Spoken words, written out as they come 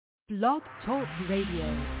Blog Talk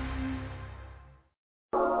Radio.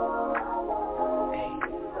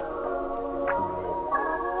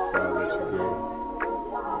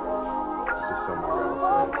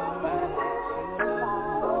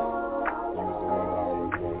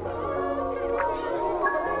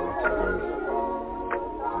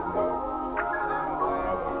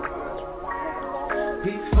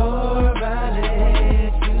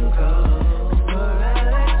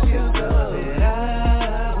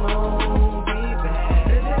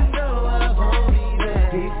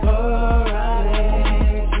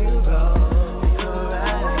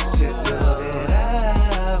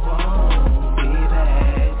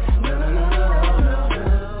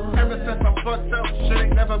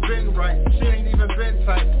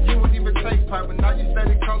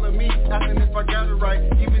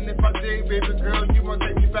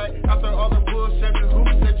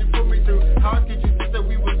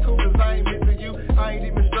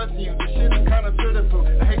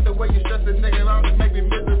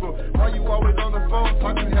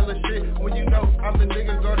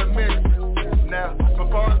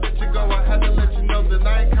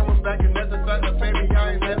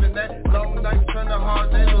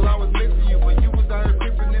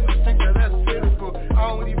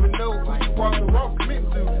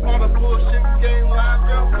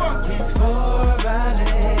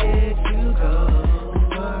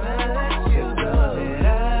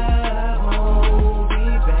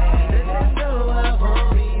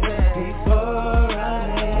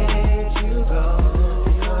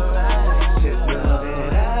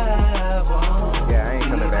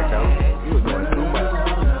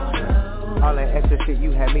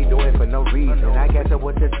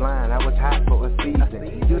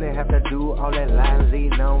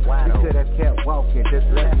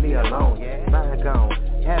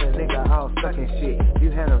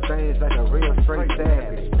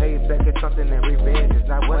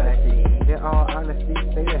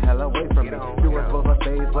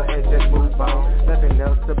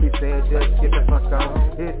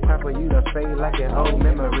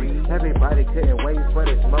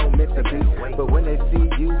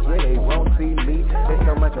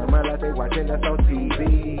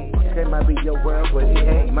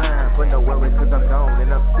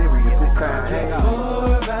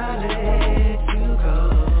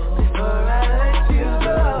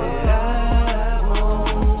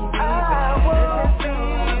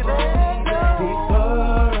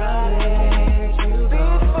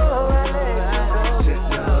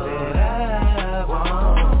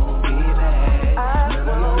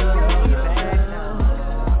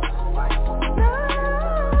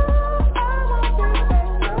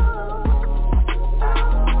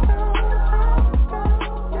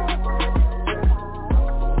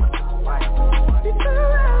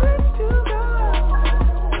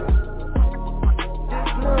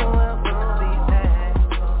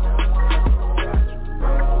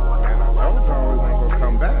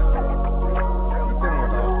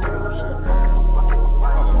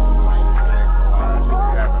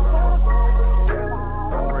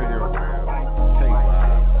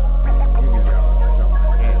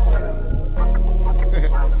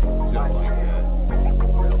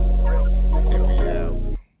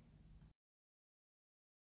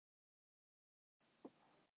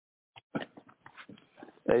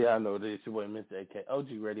 Hey, y'all know this. Your boy, Mr. AK, OG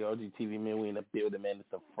Radio, OG TV, man. We in the building, man.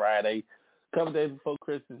 It's a Friday. Couple days before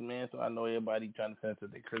Christmas, man, so I know everybody trying to finish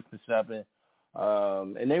their Christmas shopping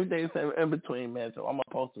and everything's in between, man. So I'm going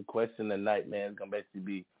to post a question tonight, man. It's going to basically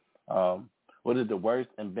be, what is the worst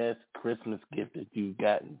and best Christmas gift that you've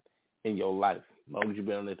gotten in your life? As long as you've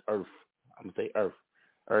been on this earth. I'm going to say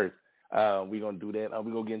earth. We're going to do that.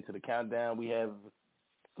 We're going to get into the countdown. We have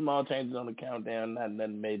small changes on the countdown, not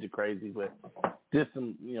nothing major crazy, but just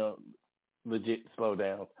some, legit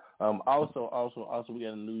slowdowns. Also, we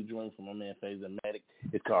got a new joint from my man Faison Matic.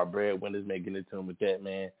 It's called Breadwinners, man. Get into him with that,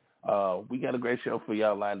 man. We got a great show for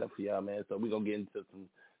y'all lined up for y'all, man. So we're going to get into some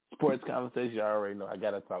sports conversation. Y'all already know I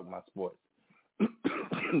got to talk my sports.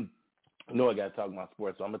 I know I got to talk my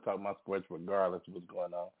sports, so I'm going to talk my sports regardless of what's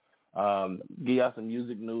going on. Give y'all some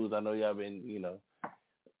music news. I know y'all been,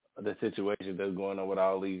 the situation that's going on with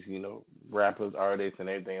all these, rappers, artists, and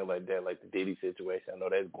everything like that, like the Diddy situation. I know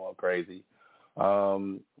that's going crazy.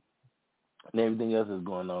 And everything else is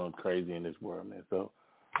going on crazy in this world, man. So,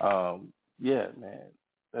 yeah, man,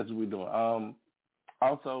 that's what we're doing.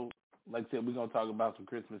 Also, like I said, we're going to talk about some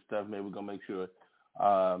Christmas stuff, man. We're going to make sure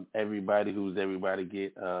everybody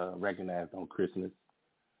get recognized on Christmas.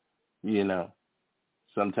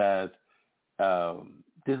 Sometimes,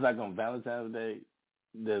 just like on Valentine's Day,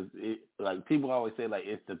 like people always say, like,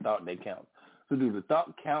 it's the thought that counts. So do the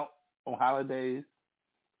thought count on holidays,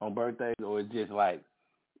 on birthdays, or it's just like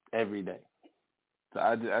every day? So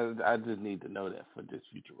I just need to know that for just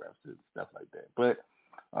future reps and stuff like that. But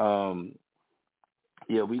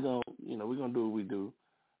yeah, we gonna do what we do.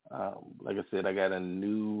 Like I said, I got a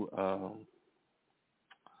new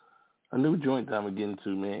joint that I'm gonna get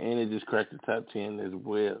into, man, and it just cracked the top 10 as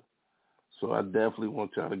well. So I definitely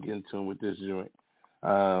want y'all to get in tune with this joint.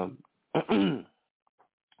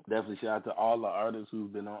 Definitely shout out to all the artists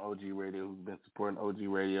who've been on OG Radio, who've been supporting OG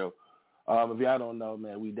Radio. If y'all don't know,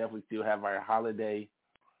 man, we definitely still have our holiday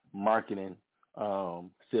marketing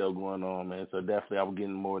sale going on, man. So definitely I'll be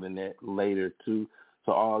getting more than that later, too.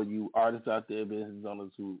 So all you artists out there, business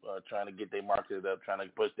owners who are trying to get their market up, trying to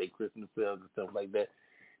push their Christmas sales and stuff like that,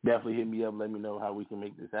 definitely hit me up. Let me know how we can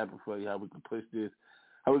make this happen for you, how we can push this,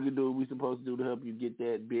 how we can do what we're supposed to do to help you get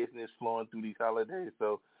that business flowing through these holidays.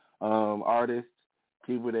 So artists,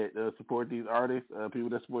 people that support these artists, people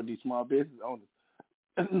that support these small business owners.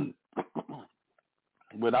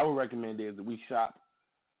 What I would recommend is that we shop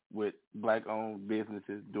with Black-owned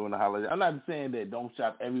businesses during the holidays. I'm not saying that don't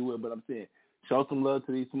shop everywhere, but I'm saying show some love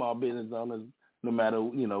to these small business owners, no matter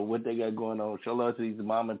what they got going on. Show love to these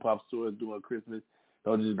mom and pop stores doing Christmas.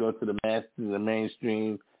 Don't just go to the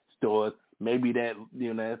mainstream stores. Maybe that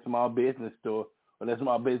that small business store or that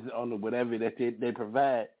small business owner, whatever that they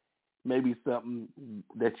provide, maybe something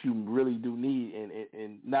that you really do need.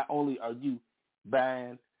 And not only are you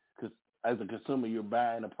buying, because as a consumer you're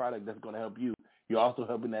buying a product that's going to help you, you're also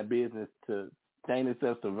helping that business to sustain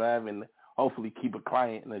itself, survive, and hopefully keep a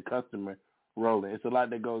client and a customer rolling. It's a lot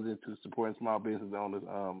that goes into supporting small business owners.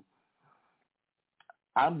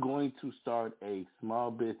 I'm going to start a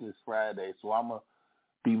Small Business Friday, so I'm going to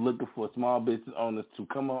be looking for small business owners to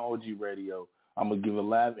come on OG Radio. I'm going to give a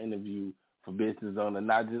live interview for business owners,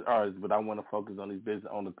 not just artists, but I want to focus on these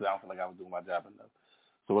business owners because I don't feel like I was doing my job enough.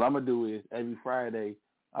 So what I'm going to do is every Friday,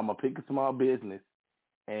 I'm going to pick a small business,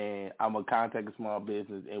 and I'm going to contact a small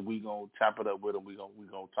business, and we're going to chop it up with them. We're going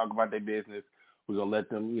to talk about their business. We're going to let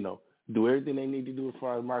them, do everything they need to do as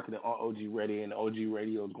far as marketing on OG Radio, and OG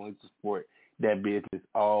Radio is going to support that business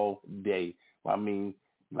all day. I mean,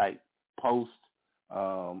 like post,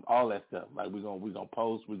 all that stuff. Like we're gonna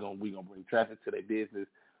post, we're gonna bring traffic to their business.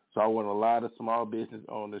 So I want a lot of small business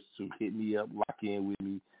owners to hit me up, lock in with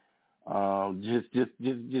me,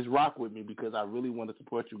 just rock with me because I really want to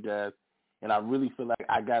support you guys, and I really feel like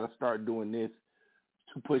I got to start doing this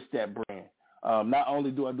to push that brand. Not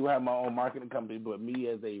only do I have my own marketing company, but me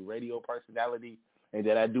as a radio personality, and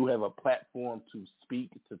that I do have a platform to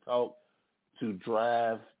speak, to talk, to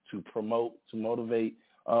drive, to promote, to motivate.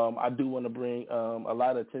 I do want to bring a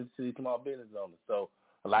lot of attention to these small business owners. So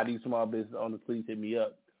a lot of these small business owners, please hit me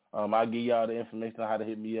up. I'll give y'all the information on how to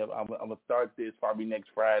hit me up. I'm going to start this probably next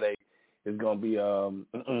Friday. It's going to be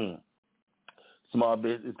small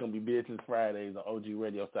business. It's going to be Business Fridays on OG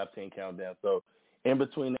Radio Top 10 Countdown. So in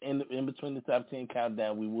between the Top 10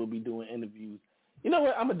 Countdown, we will be doing interviews. You know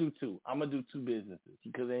what? I'm going to do two. I'm going to do two businesses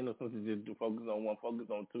because there ain't no sense to just focus on one, focus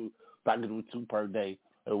on two. So I can do two per day.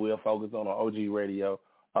 And we'll focus on OG Radio.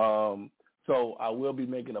 So I will be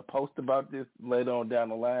making a post about this later on down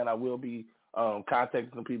the line. I will be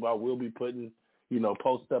contacting some people. I will be putting,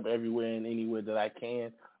 posts up everywhere and anywhere that I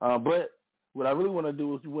can. But what I really want to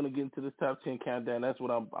do is we want to get into this Top 10 Countdown. That's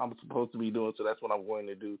what I'm supposed to be doing, so that's what I'm going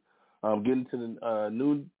to do. Getting to the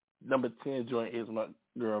new number 10 joint is my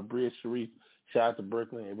girl, Bria Sharif. Shout out to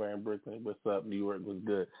Brooklyn. Everybody in Brooklyn. What's up? New York was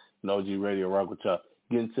good. OG Radio, rock with y'all.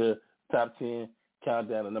 Getting to Top 10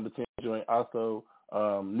 Countdown, the number 10 joint. Also,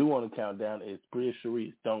 new on the countdown is Bria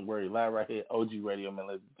Sharif. Don't worry. Live right here, OG Radio, man.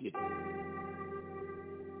 Let's get it.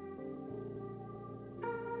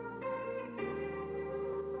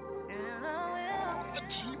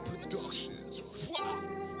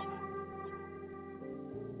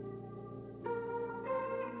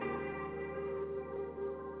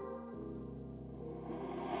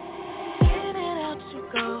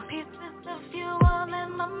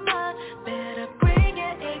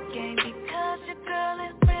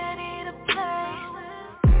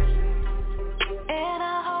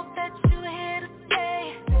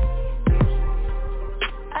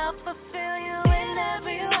 Fulfill you in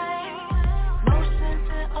every way. Motions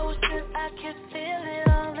and oceans, I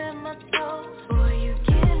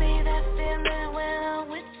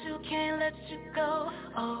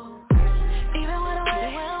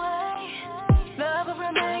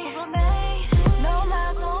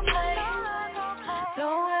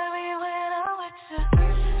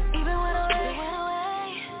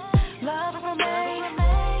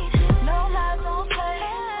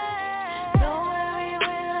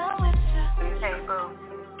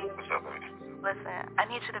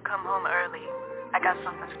to come home early. I got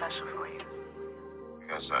something special for you. You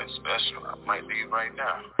got something special? I might leave right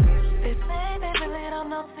now. This baby really don't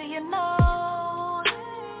know till you know.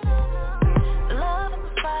 The love and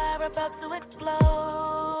the fire about to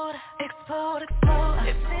explode. Explode, explode.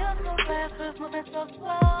 It feels so fast, but it's moving so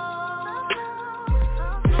slow.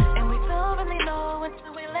 And we don't really know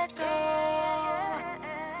until we let go.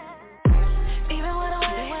 Even when I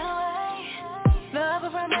went away, love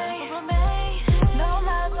will remain. No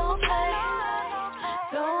lies, no play.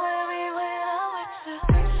 Don't worry when I'm with you.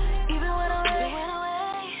 Even when I went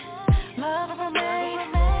away, love will remain.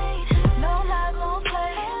 No lies, no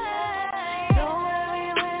play. Don't worry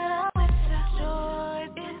when I'm with you. Sure,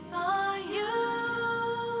 it's on you.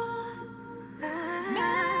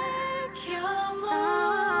 Make your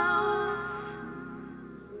move.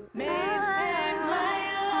 Make it my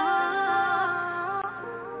love.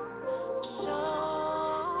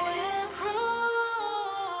 Show and prove.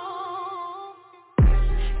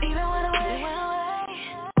 Even when I went away,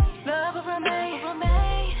 love will remain.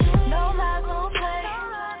 No lies, no play.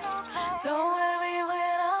 Don't worry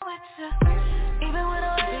when I'm with you. Even when I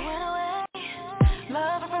went away,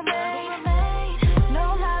 love will remain. No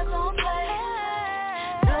lies, no play.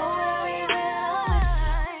 Don't worry when I'm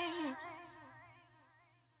with you.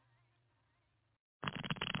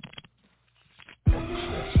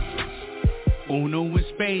 Uno and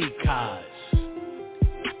spade cards.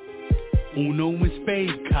 Uno and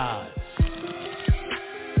spade cards.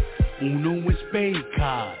 Uno and spade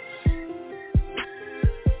cards.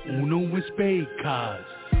 Uno and spade cards.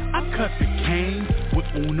 I cut the cane with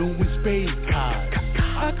Uno and spade cards.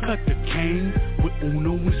 I cut the cane with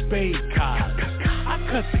Uno and spade cards. I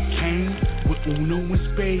cut the cane with Uno and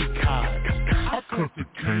spade cards. I cut the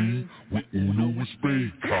cane with Uno and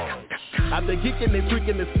spade cards. I've been geeking and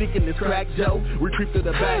freaking and sneaking this crack Joe. Retreat to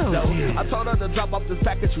the back though. I told her to drop off this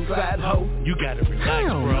package, you fat hoe. You gotta relax,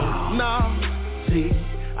 bro. Nah, see,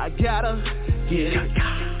 I gotta get it.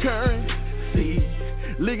 Currency,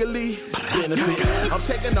 legally benefit. I'm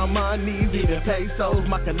taking on my knees, eating pesos.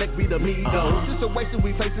 My connect be the Migos. Situation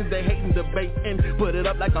we facing, they hating, debating. Put it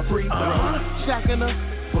up like a free throw. Shacking a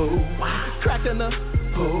fool, cracking a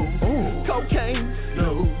fool. Cocaine,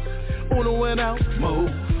 no. Uno went out,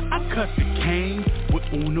 move. I cut the cane with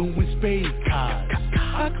Uno and spade cards.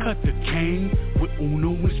 I cut the cane with Uno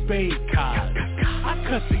and spade cards. I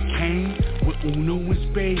cut the cane with Uno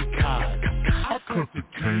and spade cards. I cut the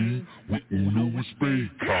cane with Uno and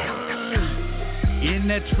spade cards. In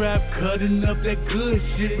that trap, cutting up that good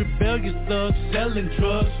shit. Rebellious thugs, selling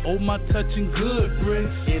drugs. Oh, my touching good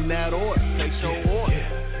bricks. In that order, take your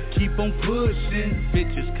order. Keep on pushing,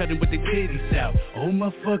 bitches cutting with their titties out. Oh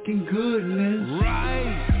my fucking goodness.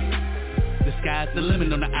 Right. The sky's the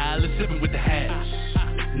limit on the island, sipping with the hash.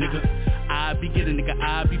 Nigga, I be getting, nigga,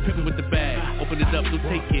 I be pimping with the bag. Open it up, don't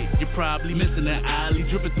take it. You're probably missing an alley,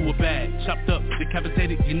 dripping through a bag. Chopped up,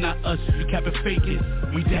 decapitated, you're not us, you cap and fake it.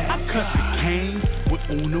 We dead. I cut the cane with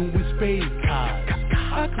Uno and spade cards.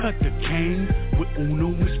 I cut the cane with Uno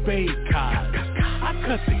and spade cards. I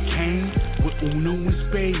cut the cane with Uno and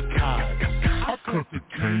spade cards. I cut the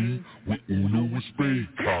cane with Uno and spade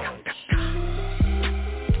cards.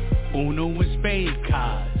 Uno and spade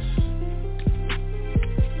cards.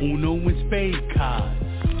 Uno and spade cards.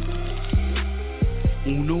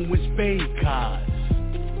 Uno and spade cards.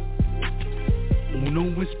 Uno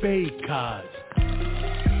and spade cards.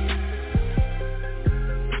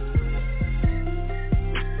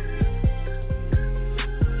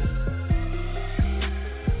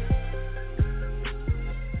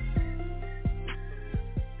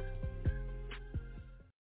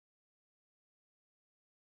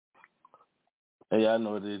 Hey, y'all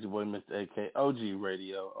know it is your boy, Mr. AK, OG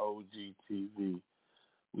Radio, OG TV.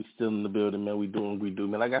 We still in the building, man. We doing what we do,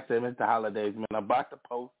 man. Like I said, man, it's the holidays, man. I'm about to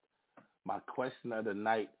post my question of the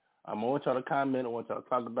night. I want y'all to comment. I want y'all to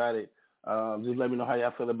talk about it. Just let me know how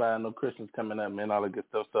y'all feel about it. I know Christmas coming up, man, all that good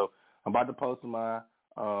stuff. So I'm about to post my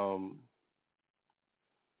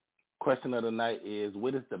question of the night is,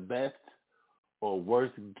 what is the best or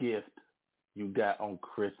worst gift you got on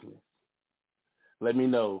Christmas? Let me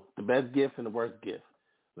know the best gift and the worst gift.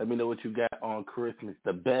 Let me know what you got on Christmas,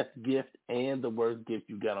 the best gift and the worst gift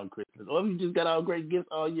you got on Christmas. Or if you just got all great gifts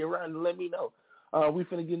all year round, let me know. We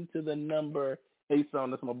finna get into the number 8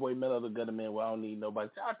 song. That's my boy Mello the Gutter Man. Well, I don't need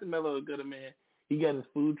nobody. Shout out to Mello the Gutter Man. He got his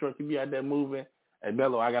food truck. He be out there moving. Hey,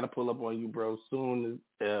 Mello, I got to pull up on you, bro, soon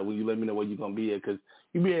when you let me know where you're going to be at, because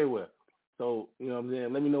you be everywhere. So, you know what I'm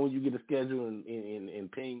saying? Let me know when you get a schedule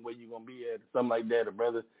and ping where you're going to be at, something like that. The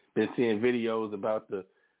brother been seeing videos about the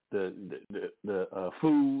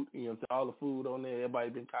food, you know, all the food on there. Everybody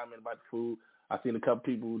been commenting about the food. I seen a couple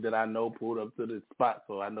people that I know pulled up to the spot,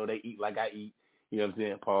 so I know they eat like I eat. You know what I'm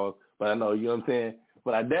saying? Pause. But I know, you know what I'm saying?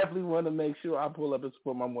 But I definitely want to make sure I pull up and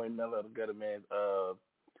support my boy Mello the Gutter Man's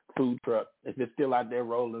food truck. If it's still out there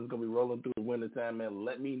rolling, it's going to be rolling through the winter time, man.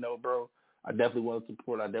 Let me know, bro. I definitely want to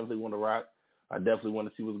support. I definitely want to rock. I definitely want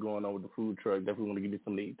to see what's going on with the food truck. Definitely want to give me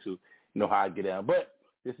something to eat too. You know how I get down. But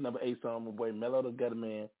this is number 8 song, my boy Mello the Gutter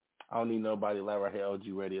Man. I don't need nobody like right here, OG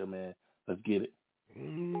Radio, man. Let's get it.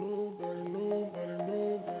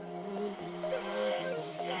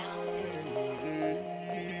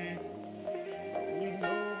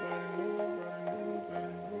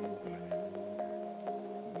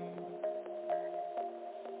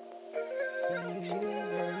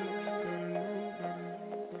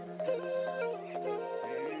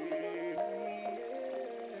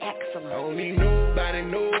 Excellent. I don't need nobody,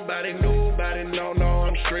 no,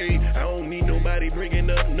 I'm straight. I don't need nobody bringing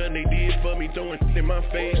up nothing they did for me, throwing in my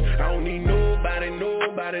face. I don't need nobody, no,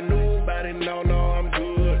 I'm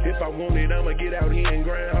good. If I want it, I'ma get out here and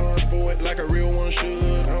grind hard for it like a real one should.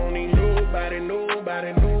 I don't need nobody, no. I don't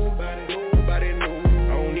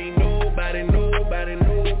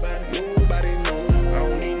need nobody, no. I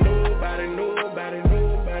don't need nobody,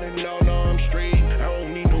 no, I'm straight. I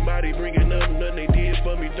don't need nobody bringing up nothing they did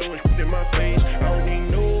for me, throwing in my face. I don't need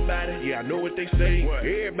nobody, yeah, I know what they say.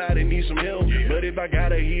 Everybody needs some help, but if I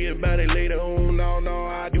gotta hear about it later on, no,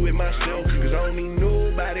 I do it myself. Cause I don't need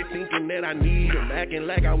nobody thinking that I need them, acting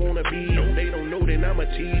like I wanna be them. They don't know that I'm a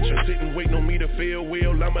teacher, sitting waiting on me to fail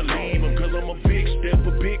well, I'ma leave them. Cause I'm a big step,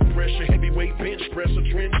 a big pressure, heavyweight bench presser,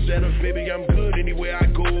 trendsetter. Baby, I'm good anywhere I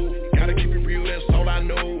go. Gotta keep it real, that's all I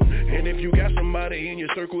know. And if you got somebody in your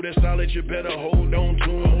circle that's solid, you better hold on to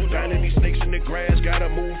them. Finding these snakes in the grass, gotta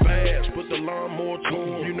move fast, put the lawnmower to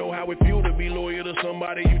them. You know how it feel to be loyal to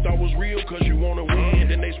somebody you thought was real cause you wanna win.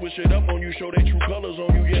 Then they switch it up on you, show their true colors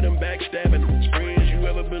on you, yeah, them backstabbing friends you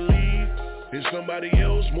ever believe. It's somebody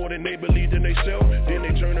else more than they believe in themselves. Then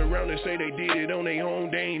they turn around and say they did it on their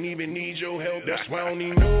own. They ain't even need your help. That's why I don't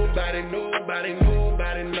need nobody, no,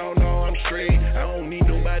 I'm straight. I don't need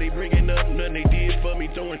nobody bringing up nothing they did for me,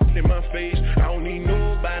 throwing in my face. I don't need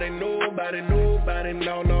nobody, no,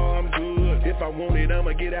 I'm good. If I want it,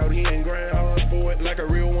 I'ma get out here and grind hard for it like a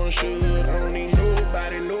real one should. I don't need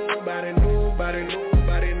nobody, no. I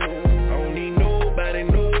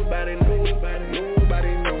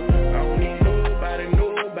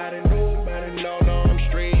don't need nobody, no, I'm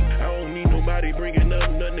straight. I don't need nobody bringing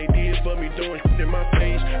up nothing they did for me, throwing in my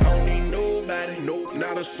face. I don't need nobody, no,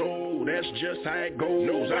 not a soul. That's just how it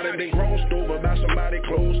goes. I done been crossed over by somebody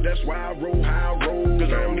close. That's why I roll how I roll. Cause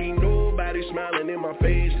I don't need nobody smiling in my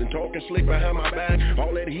face and talking slick behind my back.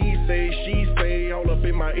 All that he say, she say, all up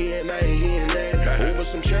in my ear and I ain't hearing that. Over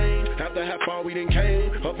some change, after how far we done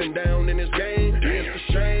came, up and down in this game, it's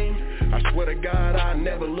a shame. I swear to God, I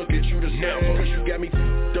never look at you the same. Cause you got me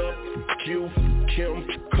f***ed up, Q, Kim,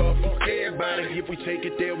 Cuff, everybody. If we take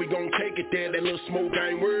it there, we gon' take it there. That little smoke, I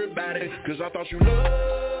ain't worried about it. Cause I thought you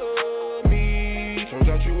loved me. Turns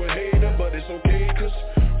out you a hater, but it's okay. Cause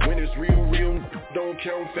when it's real, don't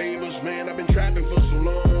count favors. Man, I've been trapping for so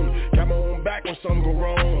long. Got my own back when something go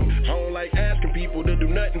wrong. I don't like asking people to do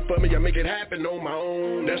nothing for me. I make it happen on my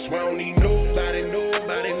own. That's why I don't need nobody, no,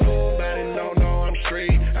 I'm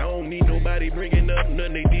straight. I don't need nobody bringing up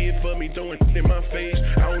nothing they did for me, throwing in my face.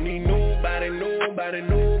 I don't need nobody, no,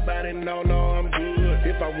 I'm good.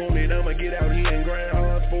 If I want it, I'ma get out here and grind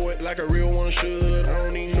hard for it like a real one should. I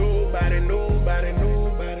don't need nobody, no. I don't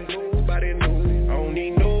need nobody, no. I don't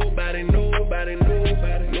need nobody,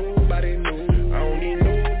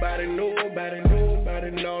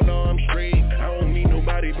 no, I'm straight. I don't need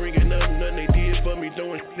nobody bringing up nothing they did for me,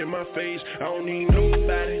 throwing in my face. I don't need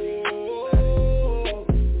nobody.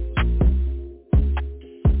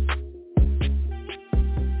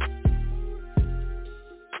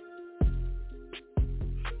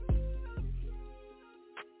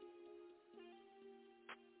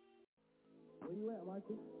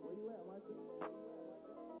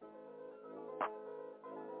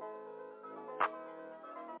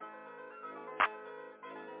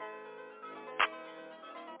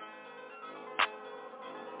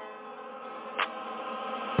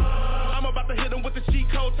 Hit him with the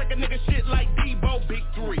cheat code, take a nigga shit like Debo, big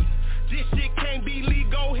 3. This shit can't be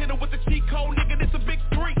legal, hit him with the cheat code, nigga, this a big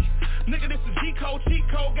 3. Nigga, this a G code, cheat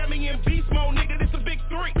code, got me in beast mode, nigga, this a big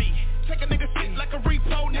 3. Take a nigga shit like a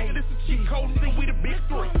repo, nigga, this a cheat code, nigga, we the big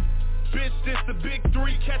 3. Bitch, this the big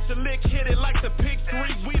 3, catch a lick, hit it like the pick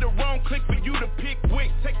 3. We the wrong click for you to pick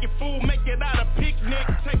wick. Take your food, make it out a picnic.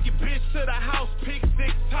 Take your bitch to the house, pick 6,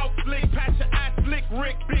 talk flick, patch your eye flick,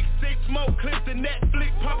 Rick, big 6, more clips than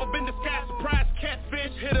Netflix. Pop up in the sky, surprise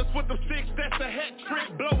catfish, hit us with them 6, that's a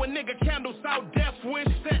nigga candles out, death wish,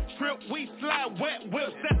 set trip, we slide wet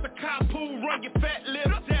whips. That's the cop who run your fat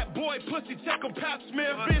lips. That boy pussy check on Pat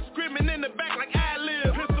Smith. Bitch screaming in the back like I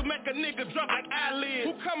live. Pistol make a nigga drop like I live.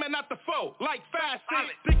 Who coming out the foe like 5'6"?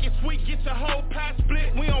 Thick and sweet, get your whole pie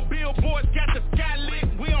split. We on billboards, got the sky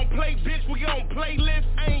lit. We don't play bitch, we on playlist.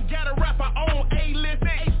 I ain't gotta rap our own A-list.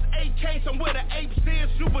 AK, somewhere the apes is.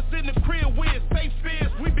 Shooters in the crib where it's safe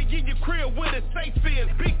is. We begin your crib where the safe is.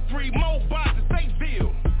 Big 3, more bars and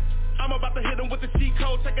Safeville. I'm about to hit him with the cheat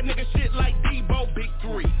code. Take a nigga shit like Debo, Big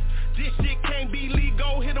 3. This shit can't be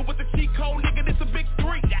legal. Hit him with the cheat code, nigga, this a Big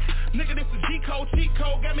 3. Nigga, this a G-code, cheat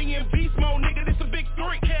code. Got me in beast mode, nigga, this a Big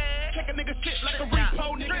 3. Check a nigga shit like a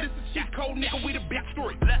repo, nigga, this a cheat code, nigga, we the Big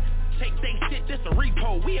 3. Take they shit, this a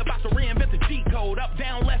repo. We about to reinvent the cheat code. Up,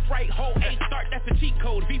 down, left, right, hold, A start, that's a cheat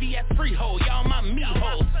code. VVS freehold, y'all my meat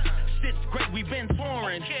hoes. Shit's great, we been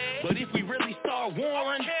foreign. But if we really start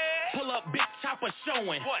warring, pull up big chopper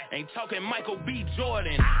showing. Ain't talking Michael B.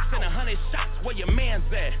 Jordan. Send 100 shots where your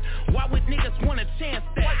man's at. Why would niggas wanna chance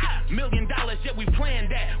that? $1 million, yeah, we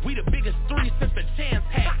planned that. We the biggest 3 since the chance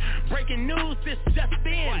had. Breaking news, this just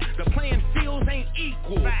in. The playing fields ain't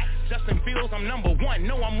equal. Justin Fields, I'm number 1.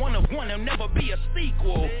 No, I'm one of one, there'll never be a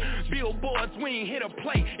sequel. Billboards, we ain't hit a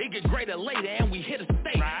play. It get greater later and we hit a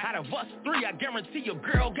state. Out of us 3, I guarantee your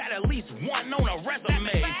girl got at least 1 on a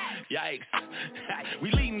resume. Yikes.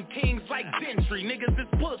 We leading kings like Gentry. Niggas is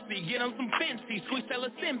pussy, get them some fancy. Squeeze tell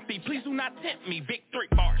us empty, please do not tempt me. Big 3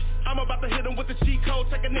 bars. I'm about to hit him with the cheat code.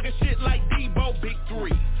 Take a nigga shit like Debo, Big 3.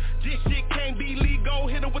 This shit can't be legal.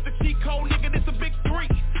 Hit him with the cheat code, nigga, this a Big 3.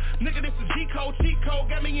 Nigga, this is G-code, cheat code.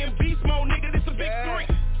 Got me in beast mode, nigga, this a Big 3.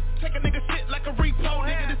 Take a nigga shit like a repo,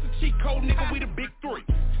 nigga, this a cheat code, nigga, we the Big 3.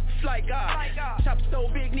 Like God, chop so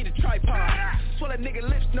big, need a tripod. Swell that nigga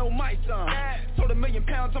lips, no my son. Sold £1 million,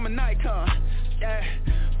 I'm an icon. Yeah,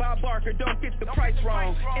 Bob Barker, don't get the price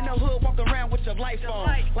wrong. In the hood, walk around with your life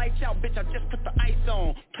on. Lights out, bitch, I just put the ice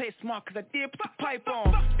on. Play smart, cause I did put the pipe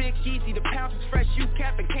on. Big Easy, the pounds is fresh, you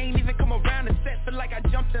capping. Can't even come around the set. Feel like I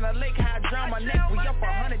jumped in a lake, how I drown my neck. We up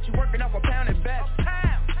 100, you working off a pound at best.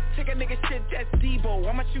 Take a nigga shit, that's Debo.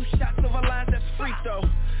 I'ma shoot shots over lines, that's free throw.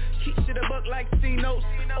 Keep shit a buck like C-Notes.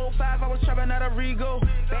 05, I was trapping out of Rigo.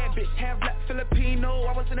 Bad bitch, half black Filipino.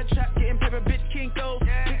 I was in the trap getting paper, bitch, Kinko.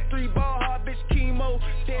 Big 3 ball hard, bitch, chemo.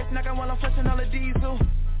 Dead knocking while I'm flashing all the diesel.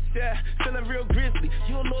 Yeah, feeling real grizzly.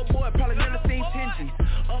 You a little boy, probably never seen 10 G's.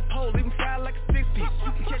 Uphold, leave him fried like a 6-piece.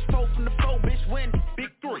 You can catch 4 from the 4, bitch, win. Big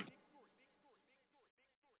 3.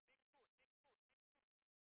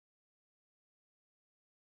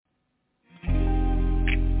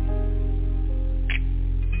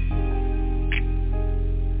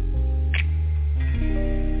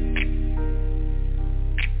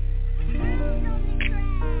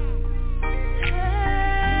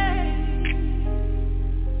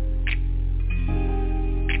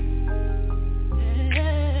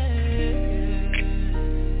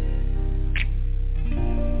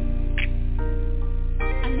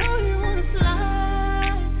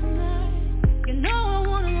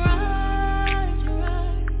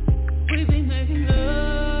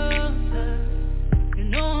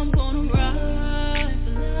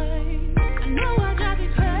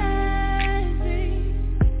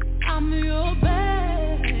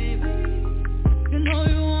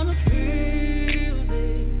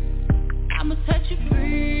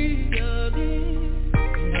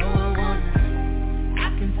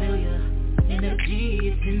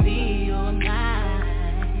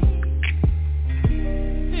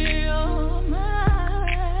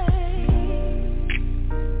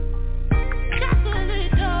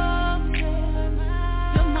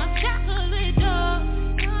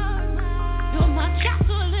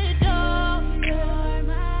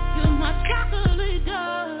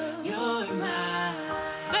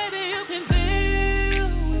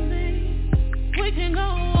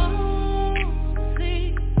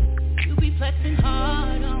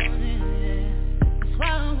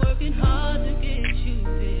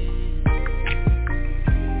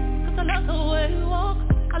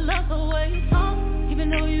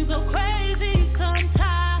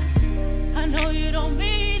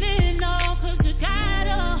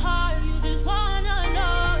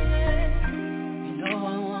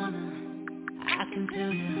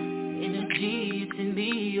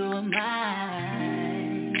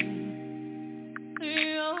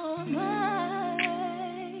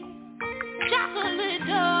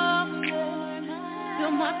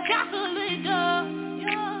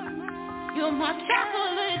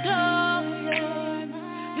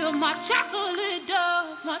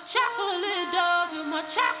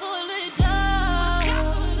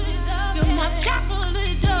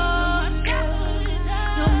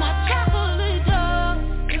 You're my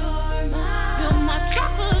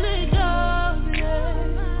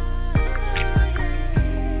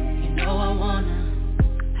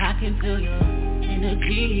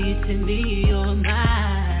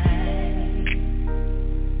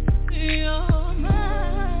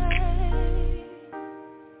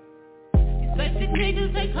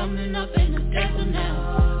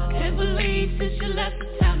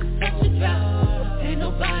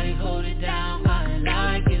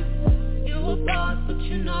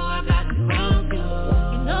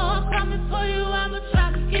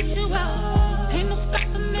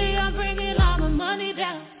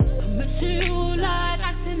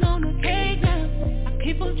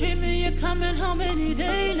home any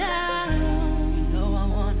day now. You know I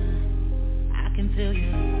wanna, I can feel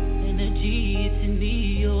your energy, it's in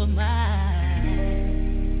me, you're mine.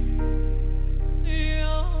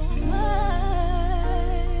 You're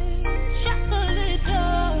mine. Chocolate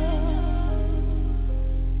dove.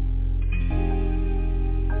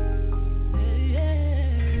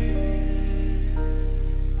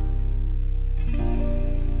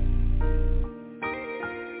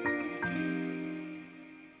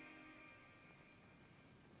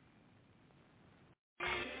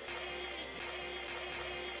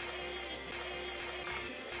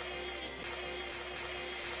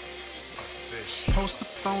 Post up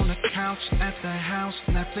on the couch at the house,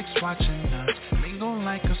 Netflix watching us. Mingle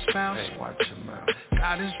like a spouse, hey, watch your mouth.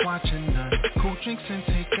 God is watching us. Cool drinks and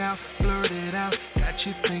take out, blurt it out. Got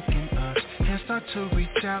you thinking us. Hands start to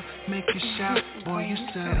reach out, make you shout. Boy, you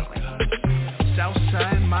silly cuz.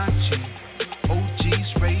 Southside my G,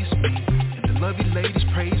 OGs raised me, and the lovely ladies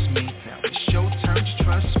praise me. Now it's your turn to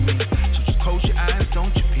trust me. So just close your eyes,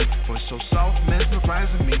 don't you peek. Voice so soft,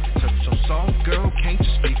 mesmerizing me. Touch so soft, girl, can't you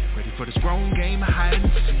speak? Ready for this grown game of hide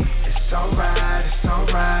and seek. It's alright, it's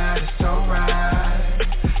alright, it's alright.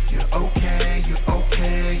 You're okay, you're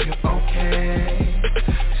okay, you're okay.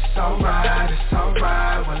 It's alright,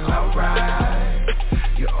 well alright.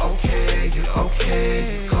 You're okay,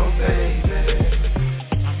 go baby.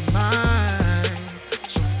 I'm mine,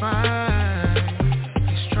 so fine.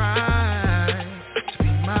 Please try to be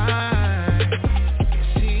mine. It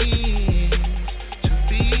seems to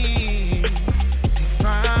be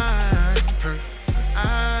divine, perfect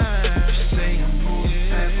eyes. You say I'm moving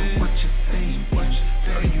fast, but what you think?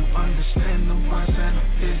 Girl, you understand the words that I'm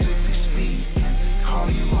physically speaking. Call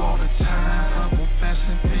you all the time, bubble fast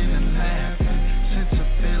and pen and laughing.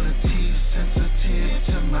 Sensibility, sensitive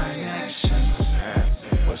to my actions.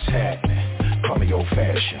 What's happening? Call me old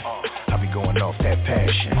fashioned. I be going off that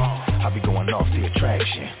passion. I be going off the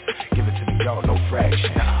attraction. Give it to me all, no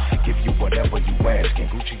fraction. Give you whatever you asking.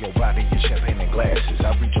 Gucci your body, your champagne and glasses.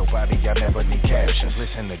 I read your body, I never need captions.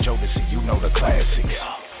 Listen to Jodeci, you know the classics.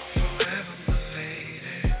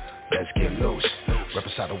 Let's get loose.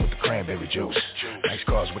 Reposado with the cranberry juice. Nice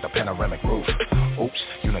cars with a panoramic roof. Oops,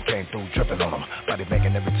 you done came through dripping on them. Body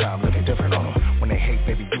banging every time, looking different on them. When they hate,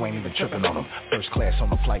 baby, you ain't even tripping on them. First class on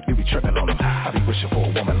the flight, you be tripping on them. I be wishing for a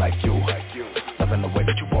woman like you. Loving the way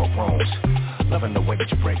that you walk rooms. Loving the way that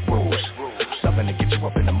you break rules. Loving to get you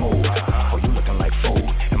up in the mood. Oh, you looking like food.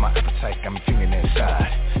 And my appetite got me feeling inside.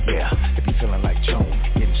 Yeah, it be feeling like June.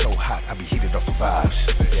 Getting so hot, I be heated off the vibes.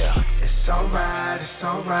 Yeah. It's alright, it's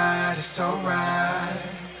alright, it's alright.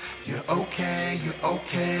 You're okay, you're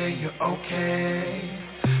okay, you're okay.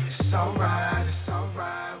 It's alright, well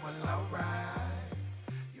alright.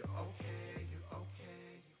 You're okay, you go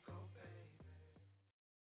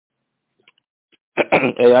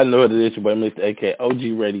baby. Hey, I know what it is, your boy Mr. AK, OG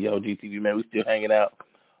Radio, OG TV, man. We still hanging out.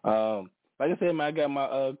 Like I said, man, I got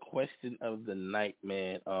my question of the night,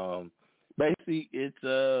 man. Basically, it's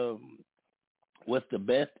what's the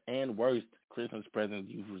best and worst Christmas present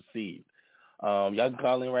you've received? Y'all can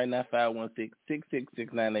call in right now,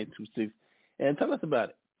 516-666-9826, and tell us about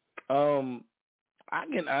it. I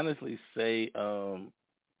can honestly say I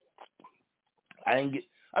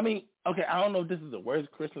don't know if this is the worst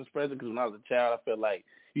Christmas present, because when I was a child, I felt like,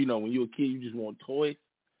 when you were a kid, you just want toys.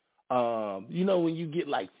 When you get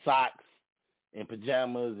like socks and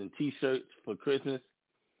pajamas and T-shirts for Christmas,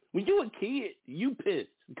 when you were a kid, you pissed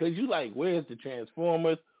because you like, where's the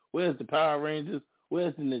Transformers? Where's the Power Rangers?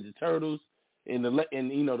 Where's the Ninja Turtles? And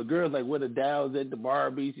the girls like, where the dolls at, the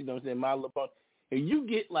Barbies, you know what I'm saying, My Little Pony. And you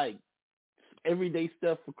get like everyday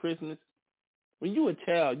stuff for Christmas. When you a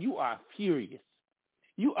child, you are furious.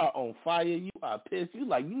 You are on fire. You are pissed. You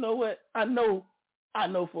like, you know what? I know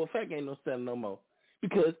for a fact ain't no Santa no more.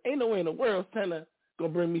 Because ain't no way in the world Santa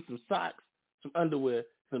gonna bring me some socks, some underwear,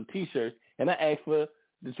 some T-shirts, and I ask for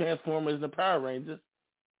the Transformers and the Power Rangers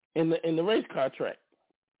in the race car track.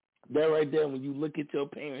 That right there, when you look at your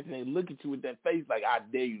parents and they look at you with that face like, I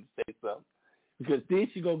dare you to say something. Because then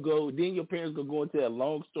your parents gonna go into a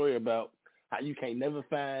long story about how you can't never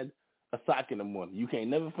find a sock in the morning. You can't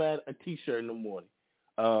never find a T-shirt in the morning.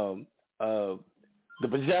 The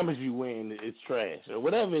pajamas you wearing is trash or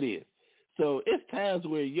whatever it is. So it's times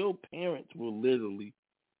where your parents will literally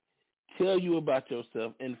tell you about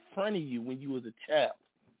yourself in front of you when you was a child.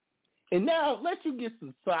 And now let you get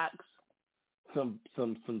some socks, some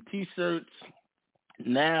T-shirts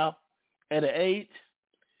now at an age,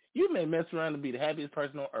 you may mess around and be the happiest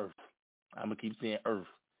person on earth. I'm going to keep saying earth.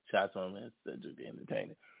 Shots on that, that's just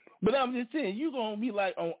entertaining. But I'm just saying, you're going to be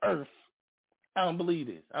like on earth. I don't believe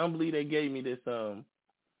this. I don't believe they gave me this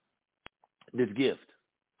this gift,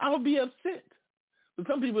 I would be upset. But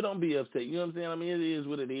some people don't be upset. You know what I'm saying? I mean, it is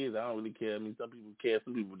what it is. I don't really care. I mean, some people care,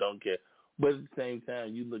 some people don't care. But at the same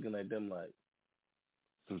time, you looking at them like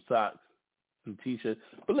some socks, some T-shirts.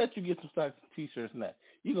 But let you get some socks and T-shirts now.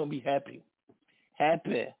 You're going to be happy.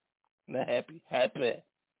 Happy. Not happy. Happy.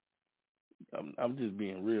 I'm just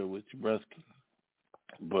being real with you, brusky.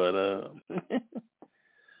 But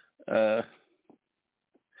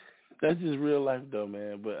that's just real life, though,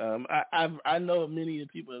 man. But I know many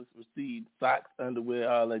people have received socks, underwear,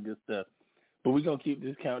 all that good stuff. But we're going to keep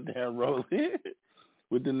this countdown rolling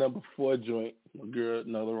with the number 4 joint. My girl,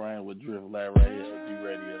 Nola Ryan with Drift Live right here on OG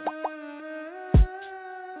Radio.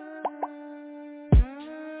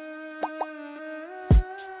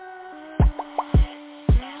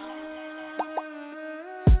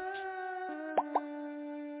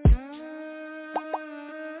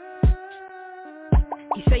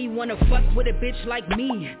 He wanna fuck with a bitch like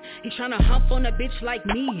me. He tryna hump on a bitch like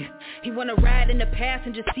me. He wanna ride in the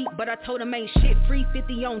passenger seat, but I told him ain't shit free,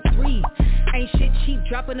 50 on 3. Ain't shit cheap,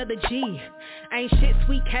 drop another G. Ain't shit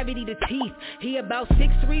sweet, cavity to teeth. He about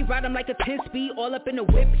 6'3", ride him like a 10-speed. All up in the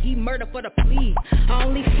whip, he murder for the plea. I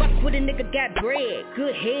only fuck with a nigga got bread,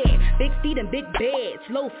 good head, big feet and big bed,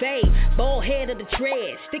 slow fade, bald head of the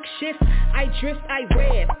tread. Stick shift, I drift, I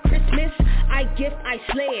rev. Christmas, I gift, I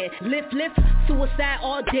sled. Lift, suicide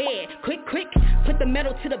all dead. Quick, put the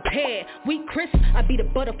metal to the pad. We crisp, I be the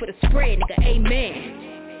butter for the spread, nigga,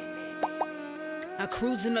 amen. I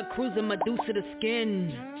cruisin', Medusa the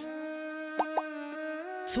skin.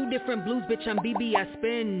 2 different blues, bitch, I'm BB, I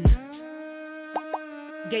spin.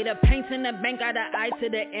 Gator paints in the bank, got the I to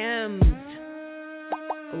the M's.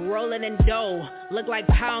 Rollin' in dough, look like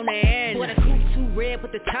pound and. What a coupe too red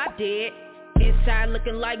with the top dead. Inside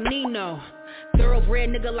looking like Nino. Thoroughbred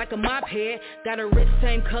nigga like a mop head. Got a wrist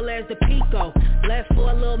same color as the Pico. Left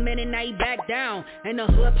for a little minute, now he back down. And the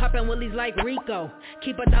hood poppin' willies like Rico.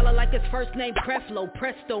 Keep a dollar like his first name Creflo.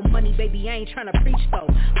 Presto money, baby, I ain't tryna preach though.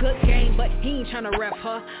 Good game, but he ain't tryna ref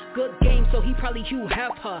her. Good game, so he probably Hugh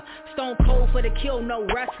Hefner. Stone cold for the kill, no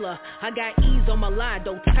wrestler. I got ease on my line,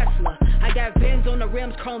 though Tesla. I got Benz on the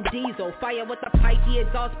rims, chrome diesel. Fire with the pipe, the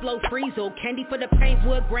exhaust blow freezel. Candy for the paint,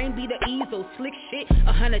 wood grain be the easel. Slick shit,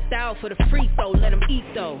 100,000 for the free throw. Let him eat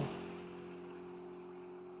though.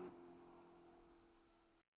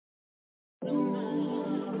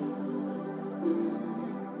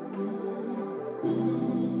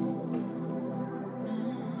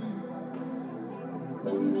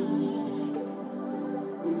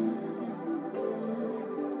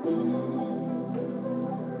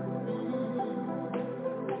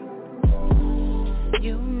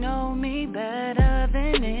 You know me better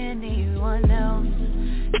than anyone else.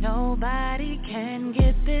 Nobody can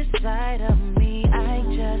get this side of me. I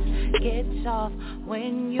just get soft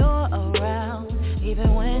when you're around.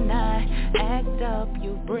 Even when I act up,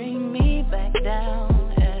 you bring me back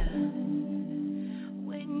down, yeah.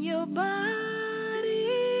 When your body's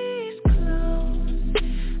close,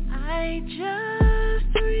 I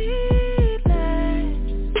just relax.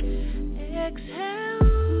 Exhale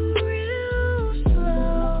real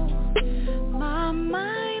slow. My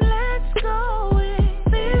mind lets go.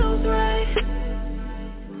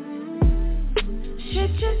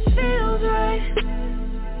 Shit just feels right.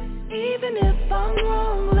 Even if I'm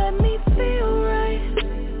wrong, let me feel right.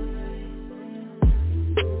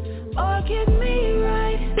 Or get me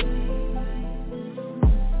right.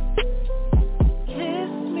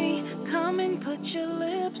 Kiss me, come and put your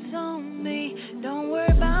lips on me. Don't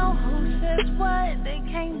worry about who says what. They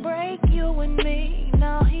can't break you and me.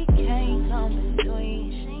 No, he can't come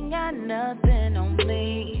between. She ain't got nothing on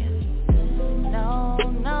me. No,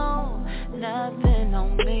 nothing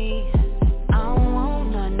on me. I don't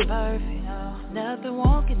want nothing perfect. Nothing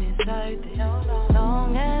walking inside it. As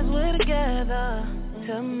long as we're together,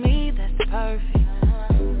 to me that's perfect.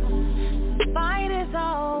 The fight is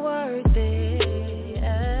all worth it.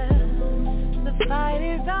 Yeah. The fight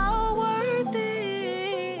is all worth it.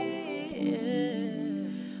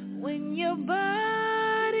 Yeah. When your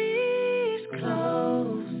body's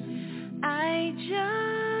close, I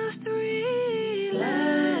just relax.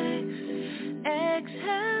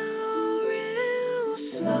 Exhale real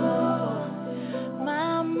slow.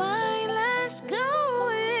 My mind lets go.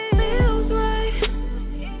 It feels right.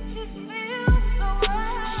 It just feels so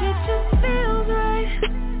right. Shit just feels right.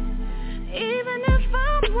 Even if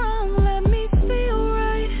I'm wrong, let me feel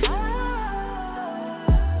right. I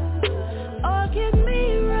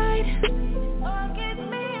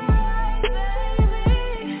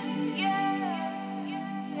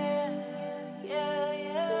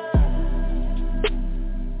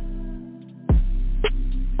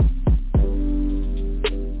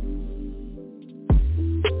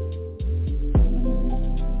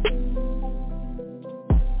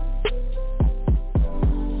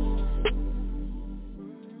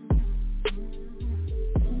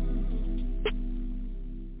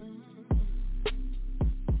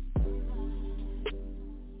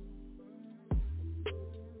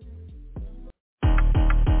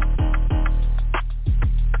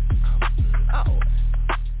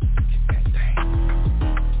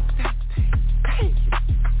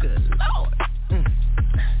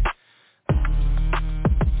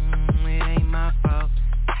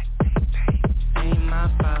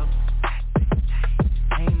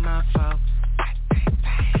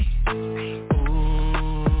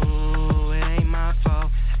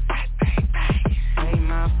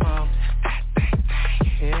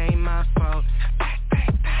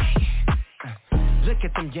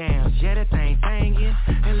yeah, that thing banging.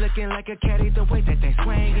 And looking like a caddy, the way that they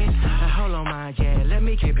swinging. Hold on, my, yeah, let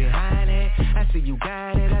me get behind it. I see you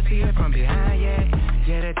got it, I see it from behind, yeah.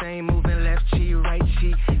 Yeah, that thing moving left cheek, right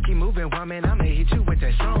cheek. Keep moving, woman, I'ma hit you with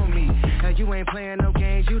that show me. Now you ain't playing no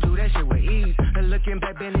games, you do that shit with ease. And looking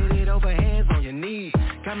back, bending it over, hands on your knees.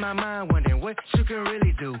 Got my mind wondering what you can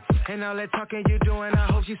really do. And all that talking you doing, I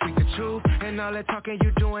hope you speak the truth. And all that talking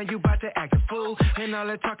you doing, you bout to act a fool. And all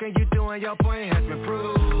that talking you doing, your point has been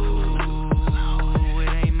proved. It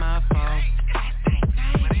ain't my fault.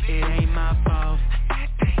 It ain't my fault.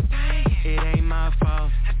 It ain't my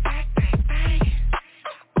fault.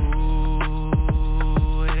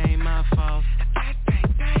 Ooh, it ain't my fault.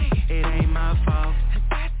 It ain't my fault.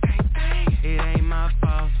 It ain't my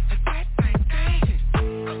fault.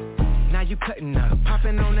 Now you cutting up,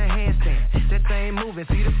 popping on the handstand. That thing moving,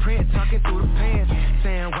 see the print, talking through the pants.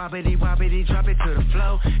 Saying wobbity wobbity, drop it to the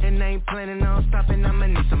flow. And ain't planning on stopping, I'ma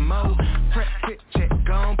need some more. Prep, fit, check,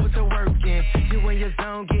 gon' put the work in. You in your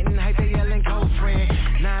zone, getting hype, they yelling go friend.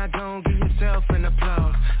 Now gon' give yourself an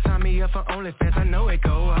applause. Sign me up for OnlyFans, I know it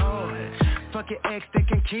go hard. Fuck your ex, they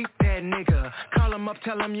can keep that nigga. Call him up,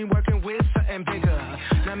 tell him you working with something bigger.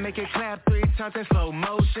 Now make it clap 3 times in slow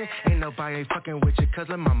motion. Ain't nobody fucking with you, cause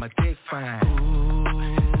the mama dick fine.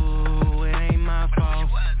 Ooh, it ain't my fault.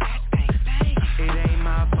 It ain't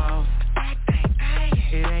my fault.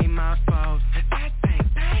 It ain't my fault.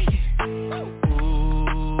 Ooh,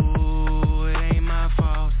 it ain't my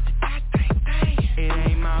fault. It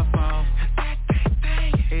ain't my fault.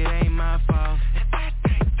 It ain't my fault.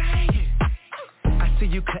 I see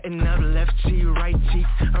you cutting up left cheek, right cheek.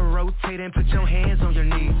 I rotate and put your hands on your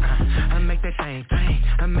knees. I make that thing bang.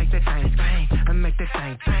 I make that thing bang. I make that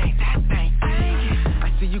thing bang. That thing bang.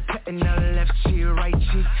 I see you cutting up left cheek, right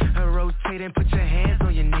cheek. I rotate and put your hands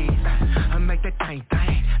on your knees. I make that thing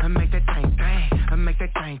bang. I make that thing bang. I make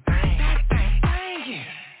that thing bang. That thing bang.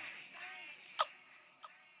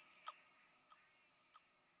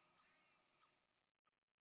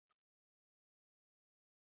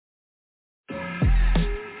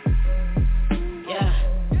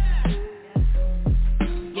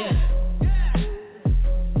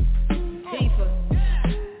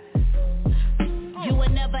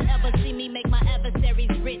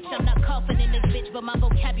 But my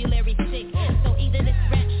vocabulary sick. So either this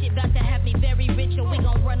rap shit about to have me very rich, or we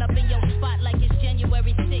gon' run up in your spot like it's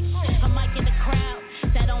January 6th. I might get a crowd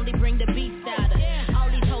that only bring the beast out of.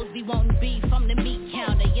 All these hoes be wanting beef, I'm the meat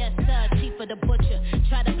counter. Yes sir, Tifa the butcher.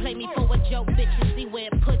 Try to play me for a joke, bitch, and see where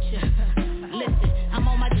it put you. Listen, I'm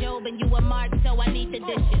on my job and you a mark, so I need to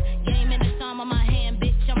dish you. Game in the palm of my hand,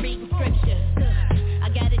 bitch, I'm reading scripture. I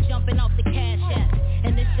got it jumping off the cash app.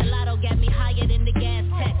 And this gelato got me higher than the gas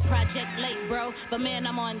tax. Project late, bro, but man,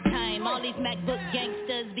 I'm on time. All these MacBook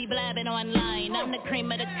gangsters be blabbing online. I'm the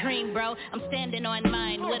cream of the cream, bro. I'm standing on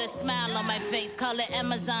mine with a smile on my face. Call it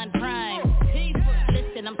Amazon Prime.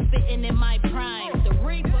 Listen, I'm spitting in my prime. The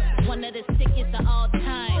Reaper, one of the sickest of all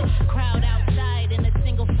time. Crowd outside in a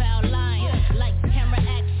single foul line. Like camera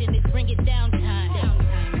action, it's bring it down time.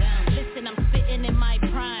 Listen, I'm spitting in my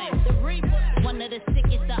prime. The Reaper, one of the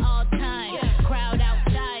sickest of all time. Crowd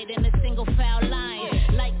outside in a single foul line.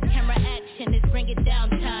 Like camera action, it's bring it down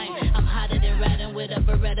time. I'm hotter than riding with a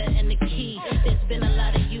Beretta and the key. There's been a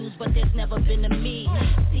lot of yous, but there's never been a me.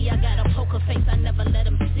 See, I got a poker face, I never let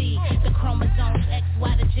them see. The chromosomes X,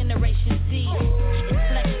 Y, the generation Z. It's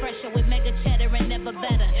flex fresher with mega cheddar and never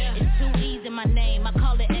better. It's 2 E's in my name, I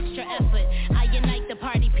call it extra effort. I unite the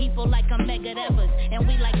party people like I'm Mega Evers. And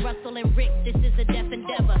we like Russell and Rick, this is a deaf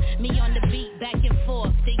endeavor. Me on the beat, back and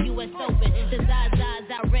forth, the US Open. The Zaza's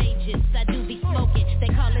outrageous, I do be smoking. They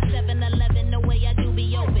call it 7-Eleven, the way I do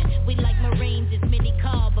be open. We like Marines, it's mini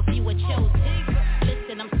car, but few are chosen.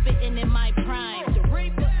 Listen, I'm spitting in my prime. The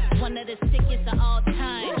Reaper, one of the sickest of all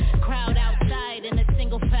time. Crowd outside in a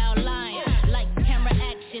single foul line. Like camera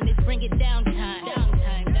action, it's bring it down time.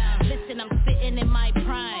 Listen, I'm spitting in my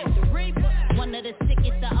prime. The Reaper, one of the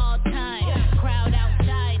sickest of all time. Crowd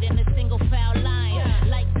outside in a single foul line.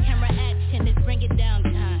 Like camera action, it's bring it down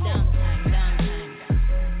time.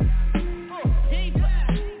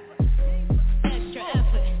 Extra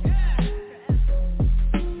effort.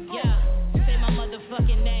 Yeah, say my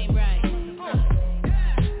motherfucking name right.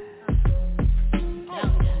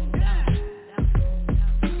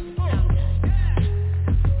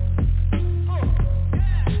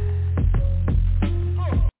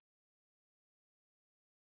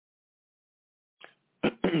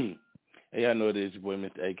 Hey, I know it is your boy,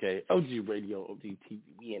 Mr. AK, OG Radio, OG TV.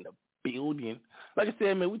 We in the building. Like I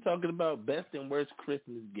said, man, we talking about best and worst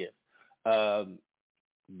Christmas gifts.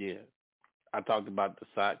 Yeah, I talked about the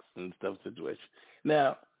socks and stuff situation.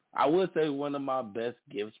 Now, I would say one of my best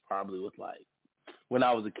gifts probably was like when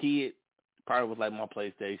I was a kid. Probably was like my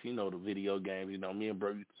PlayStation. You know, the video games. You know, me and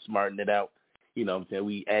bro used to smarten it out. You know what I'm saying?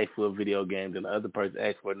 We asked for a video game, and the other person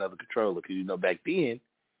asked for another controller. Because, you know, back then,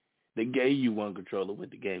 they gave you one controller with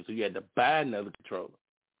the game. So you had to buy another controller.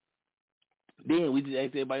 Then we just asked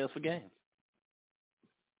everybody else for games.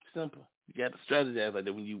 Simple. You got to strategize like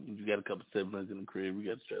that when you got a couple siblings in the crib. You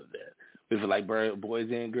got to strategize. If it's like boys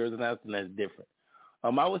and girls and house, then that's different.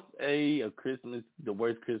 I would say the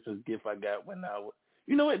worst Christmas gift I got when I was,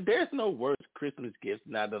 you know what? There's no worse Christmas gift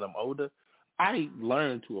now that I'm older. I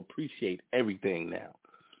learned to appreciate everything now.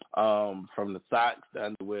 From the socks, the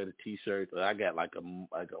underwear, the T-shirts. I got like a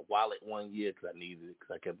wallet one year because I needed it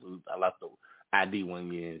because I lost the ID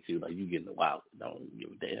one year, and she was like, "You getting the wallet? Don't give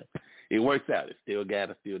a damn." It works out. It still got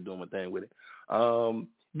it. Still doing my thing with it.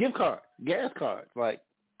 Gift cards, gas cards, like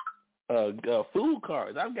food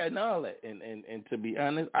cards. I've gotten all that, and to be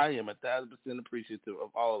honest, I am 1,000% appreciative of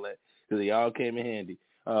all that because they all came in handy.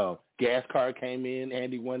 Gas card came in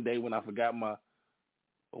handy one day when I forgot my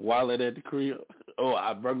wallet at the crib. Oh,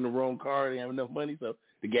 I broke the wrong card. I didn't have enough money, so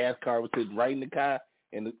the gas card was sitting right in the car.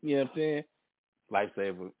 And you know what I'm saying?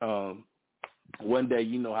 Lifesaver. One day,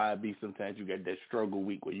 you know how it be. Sometimes you got that struggle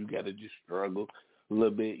week where you got to just struggle a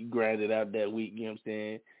little bit. You grind it out that week. You know what I'm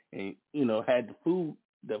saying? And you know, had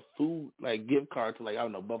the food like gift card to like I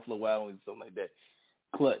don't know Buffalo Wild Wings or something like that.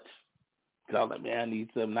 Clutch. Cause I was like, man, I need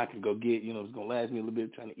something I can go get. You know, it's gonna last me a little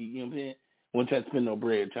bit trying to eat. You know what I'm saying? Wasn't trying to spend no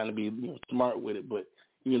bread, trying to be smart with it, but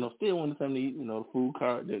you know, still wanted something to eat. You know, the food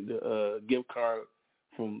card, the gift card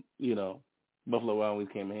from Buffalo Wild Wings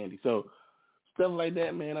came in handy. So stuff like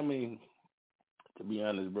that, man. I mean, to be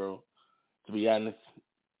honest,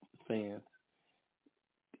 fans,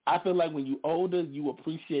 I feel like when you older, you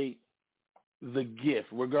appreciate the gift,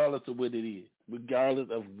 regardless of what it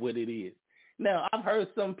is. Now, I've heard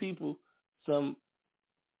some people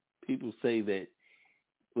say that,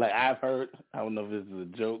 like I've heard, I don't know if this is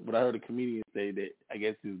a joke, but I heard a comedian say that I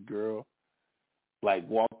guess his girl like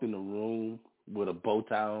walked in the room with a bow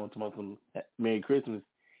tie on to some Merry Christmas.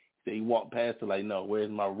 So he walked past her like, no,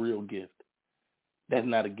 where's my real gift? That's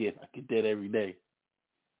not a gift. I get that every day.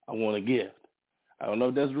 I want a gift. I don't know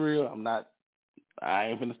if that's real. I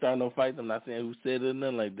ain't finna start no fights. I'm not saying who said it or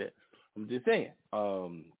nothing like that. I'm just saying,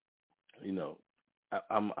 I'm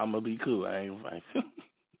gonna be cool. I ain't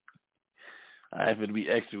finna be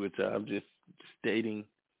extra with y'all. I'm just stating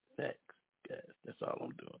facts, guys. That's all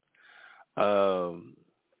I'm doing.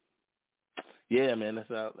 Yeah, man.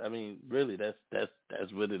 That's all. I mean, really, that's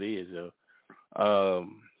what it is, yo.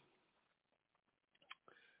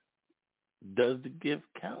 Does the gift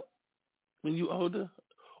count when you older?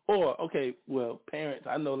 Or okay, well, parents,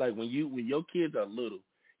 I know like when your kids are little,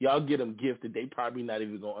 y'all get them gifted, they probably not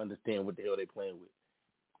even gonna understand what the hell they playing with.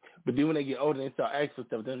 But then when they get older and start asking for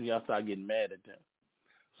stuff, then y'all start getting mad at them.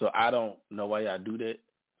 So I don't know why y'all do that,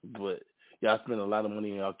 but y'all spend a lot of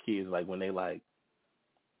money on y'all kids, like when they like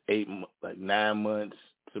 9 months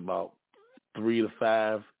to about 3 to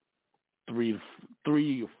 5, 3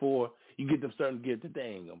 or 4. You get them certain gifts that they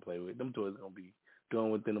ain't gonna play with. Them toys gonna be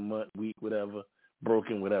gone within a month, week, whatever,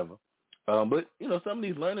 broken, whatever. But some of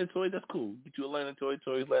these learning toys, that's cool. Get you a learning toy.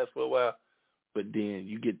 Toys last for a while, but then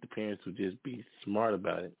you get the parents who just be smart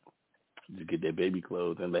about it. Just get their baby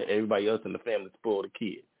clothes and let everybody else in the family spoil the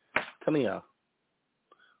kid. Telling y'all,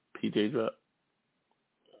 PJ drop.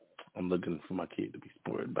 I'm looking for my kid to be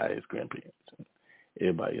spoiled by his grandparents and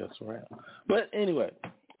everybody else around. But anyway,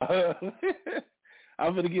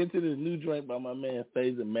 I'm going to get into this new joint by my man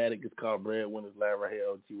Phase-O-Matic. It's called Breadwinners Live right here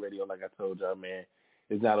on OG Radio. Like I told y'all, man,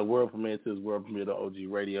 it's not a world premiere until it's world premiere on OG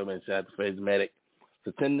Radio, man. Shout out to Phase-O-Matic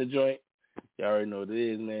for sending the joint. Y'all already know what it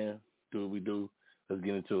is, man. Do what we do. Let's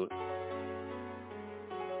get into it.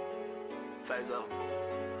 Phase-O.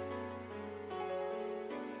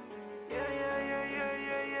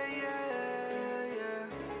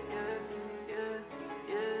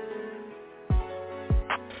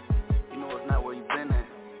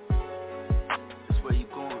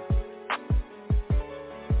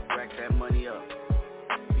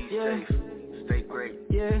 Stay great.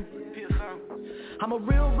 Yeah. I'm a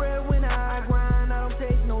real breadwinner, I grind. I don't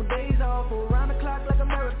take no days off. Around the clock like a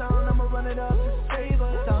marathon, I'ma run it up to save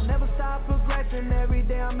us. I'll never stop progressing. Every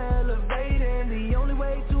day I'm elevating. The only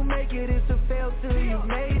way to make it is to fail till you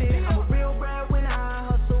made it. I'm a real breadwinner,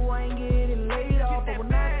 I hustle, I ain't getting laid off. I will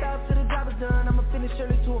not stop till the job is done. I'ma finish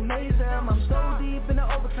early to amaze them. I'm so deep in the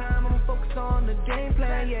overtime, I'ma focus on the game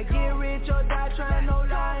plan. Yeah, get rich or die trying, no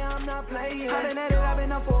lie, I'm not not playing. I've been at it, I've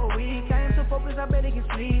been up for a week. I am so focused, I better get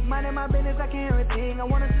sleep. Minding my business, I can't hear a thing. I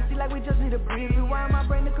want us to see like we just need to breathe. Rewind my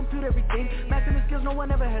brain to compute everything. Mastering the skills no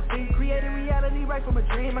one ever has seen. Creating reality right from a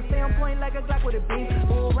dream. I stay on point like a Glock with a beam.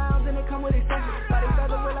 4 rounds and they come with extensions. Body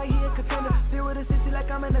feather well like he a contender. 0 to 60 like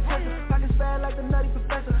I'm in a Tesla. Pockets fat like the nutty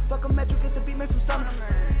professor. Fuck a metric, get the beat mixed with summer.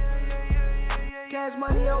 Cash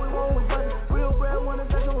money, all we want with budget. Real bread, one is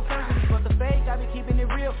special offensive. But the fake, I be keeping it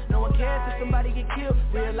real. No one cares if somebody get killed.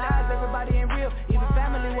 Realize everybody ain't real. Even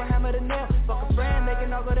family will hammer the nail. Fuck a friend, they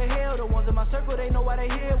can all go to hell. The ones in my circle, they know why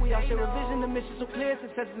they here. We all share a vision, the mission so clear.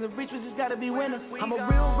 Success is the reach, we just gotta be winners. I'm a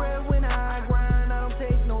real breadwinner, I grind. I don't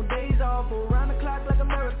take no days off. Around the clock like a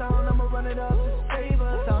marathon, I'ma run it up to save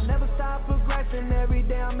us. I'll never stop progressing. Every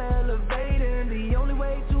day I'm elevating. The only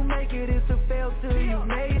way to make it is to fail till you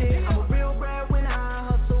made it. I'm a real breadwinner. I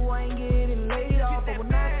hustle, I ain't getting laid off. I will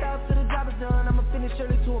not stop till the job is done. I'ma finish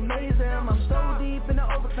early to amaze them. I'm so deep in the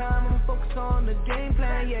overtime, I'm focused on the game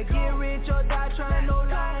plan. Yeah, get rich or die trying, no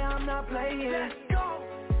lie, I'm not playing. Let's go.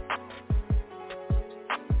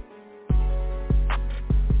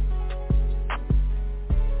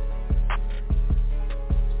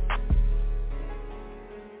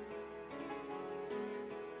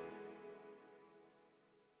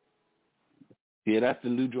 Yeah, that's the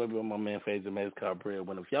new joint by my man Phaser Man. It's called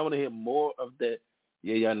Breadwinner. If y'all want to hear more of that,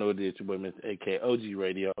 yeah, y'all know it is. Your boy Mr. AK, OG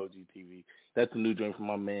Radio, OG TV. That's the new joint from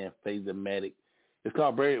my man Phaser Matic. It's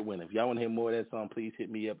called Breadwinner. If y'all want to hear more of that song, please hit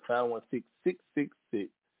me up 516-666-9826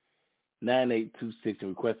 and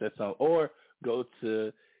request that song. Or go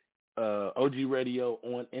to OG Radio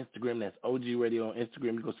on Instagram. That's OG Radio on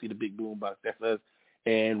Instagram. You go see the big boom box. That's us.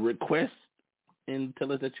 And request and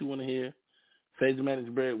tell us that you want to hear Phaser Matic's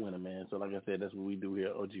Breadwinner, man. So like I said, that's what we do here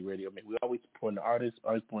at OG Radio, man. We always supporting the artists,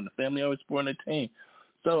 always supporting the family, always supporting the team.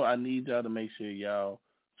 So I need y'all to make sure y'all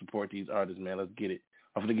support these artists, man. Let's get it.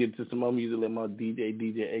 I'm going to get into some more music. Let my DJ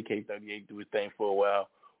AK38 do his thing for a while.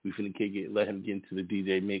 We finna kick it. Let him get into the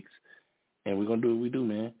DJ mix. And we're going to do what we do,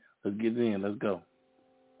 man. Let's get it in. Let's go.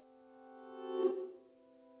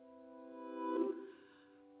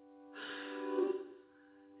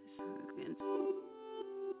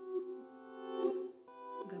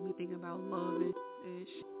 Thinking about love and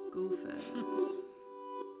ish, goof ass.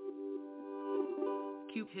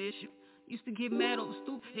 Cute ish. Used to get mad over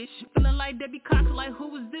stupid ish. Feeling like Debbie Cox, like who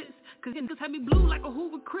was this? Cause it just had me blue like a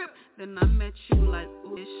Hoover Crip. Then I met you like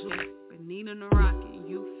ooh ish. Benita and Rocky,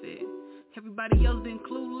 you fit. Everybody else been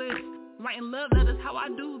clueless. Writing love letters, how I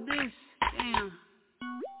do this. Damn.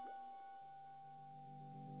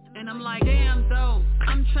 And I'm like, damn though,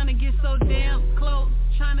 I'm trying to get so damn close.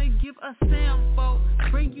 Trying to give a sample,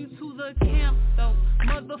 bring you to the camp though.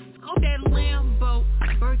 Motherfucker, that Lambo,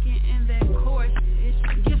 Birkin in that Porsche.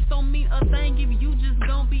 Gifts don't mean a thing if you just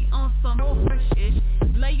gon' be on some shit.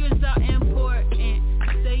 Layers are important.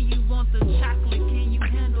 Say you want the chocolate, can you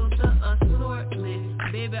handle the assortment?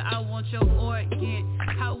 Baby, I want your organ.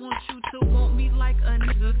 I want you to want me like a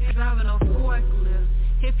nigga driving a forklift.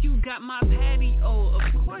 If you got my patio,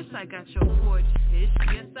 of course I got your porch, bitch.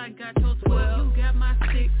 Yes, I got your 12, you got my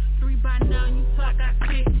 6. 3 by now, you talk, I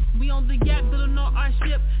 6. We on the yacht, building on our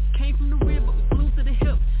ship. Came from the rear, but we glued to the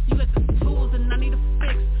hip. You got the tools and I need a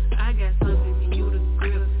fix. I got something for you to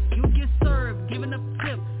grip. You get served, giving up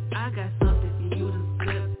tip. I got something for you to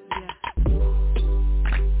flip, yeah.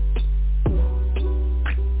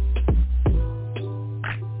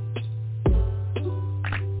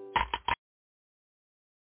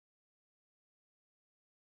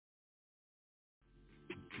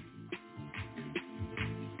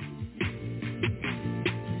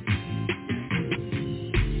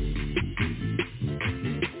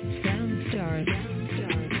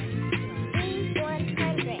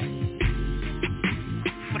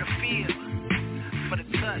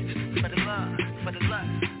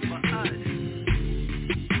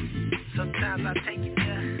 Sometimes I take it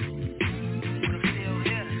there, but I'm still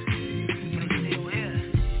here, but I'm still here.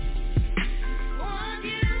 Want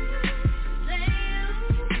you, say you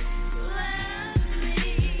love me.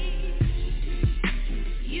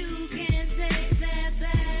 You can take that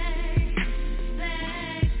back,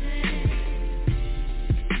 back, back.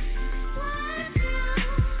 Want you,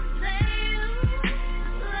 say you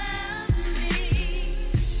love me.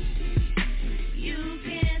 You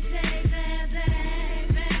can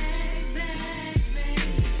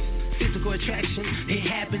attraction. It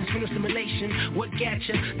happens from the simulation. What got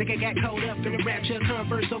ya? Think I got caught up in the rapture.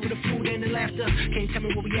 Converse over the food and the laughter. Can't tell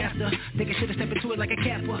me what we after. Think I should've stepped into it like a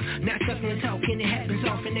capper. Not sucking and talking, it happens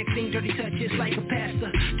often. Next thing, dirty touch, just like a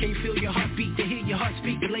pastor. Can you feel your heartbeat? To hear your heart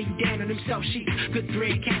speak, to lay you down on them self sheets. Good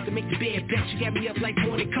thread count to make the bed bounce. You got me up like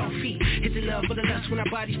morning coffee. Hit the love for the lust when our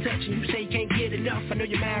bodies touching. You say you can't get enough. I know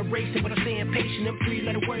your mind racing, but I'm staying patient. Them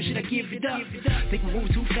 3-letter words, should I give it up? Think we move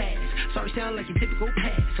too fast. Sorry, sound like your typical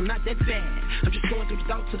past. I'm not that bad. I'm just going through the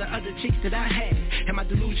thoughts of the other chicks that I had. Am I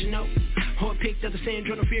delusional? Or picked up the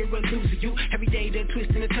syndrome of fear of losing you? Every day they're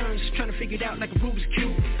twisting and turns, just trying to figure it out like a Rubik's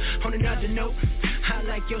Cube. On another note, I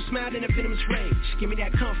like your smile and a venomous rage. Give me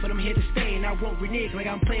that comfort, I'm here to stay, and I won't renege like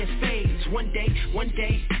I'm playing spades. One day,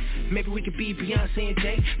 maybe we could be Beyonce and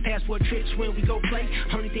Jay. Passport trips when we go play.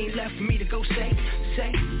 Only thing left for me to go say.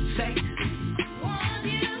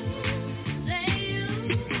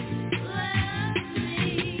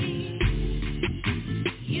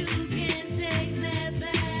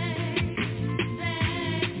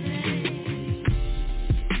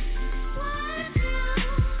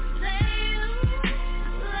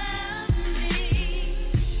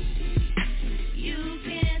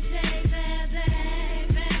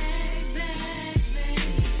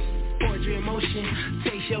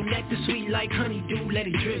 Taste your nectar sweet like honeydew, let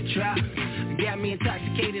it drip drop. Got me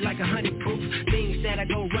intoxicated like a honey proof. Things that I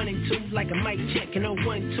go running to like a mic check and a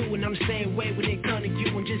 1-2. And I'm the same way when it come to you.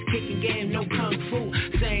 I'm just kicking game, no kung fu.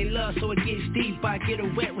 Same love so it gets deep. I get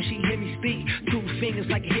her wet when she hear me speak. 2 fingers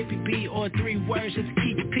like a hippie bee, or 3 words just to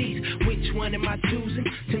keep the peace. Which one am I choosing?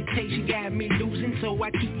 Temptation got me losing, so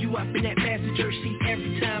I keep you up in that passenger seat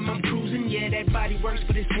every time I'm cruising. Yeah, that body works,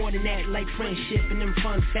 but it's more than that. Like friendship and them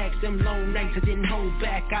fun facts, them long nights I didn't hold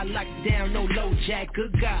back. I locked down, no low jack.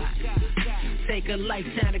 Good God, take a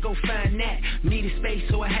lifetime to go find that. Needed space,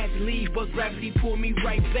 so I had to leave, but gravity pulled me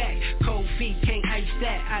right back. Cold feet, can't ice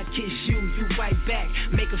that. I kiss you, you bite back.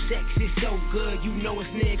 Make up sex, it's so good. You know it's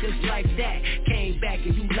niggas like that. Came back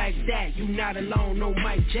and you like that. You not alone, no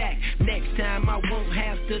Mike Jack. Next time I won't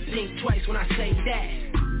have to think twice when I say that.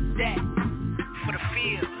 For the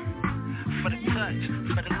feel, for the touch,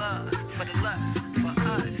 for the love, for the lust, for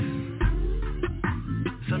us.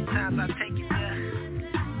 Sometimes I take it there,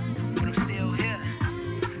 but I'm still here.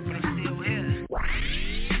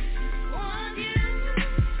 Want you,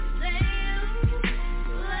 say you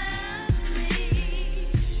love me.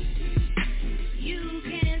 You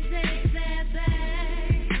can't take that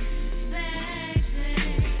back.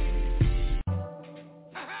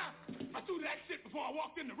 I threw that shit before I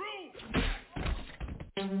walked in the room.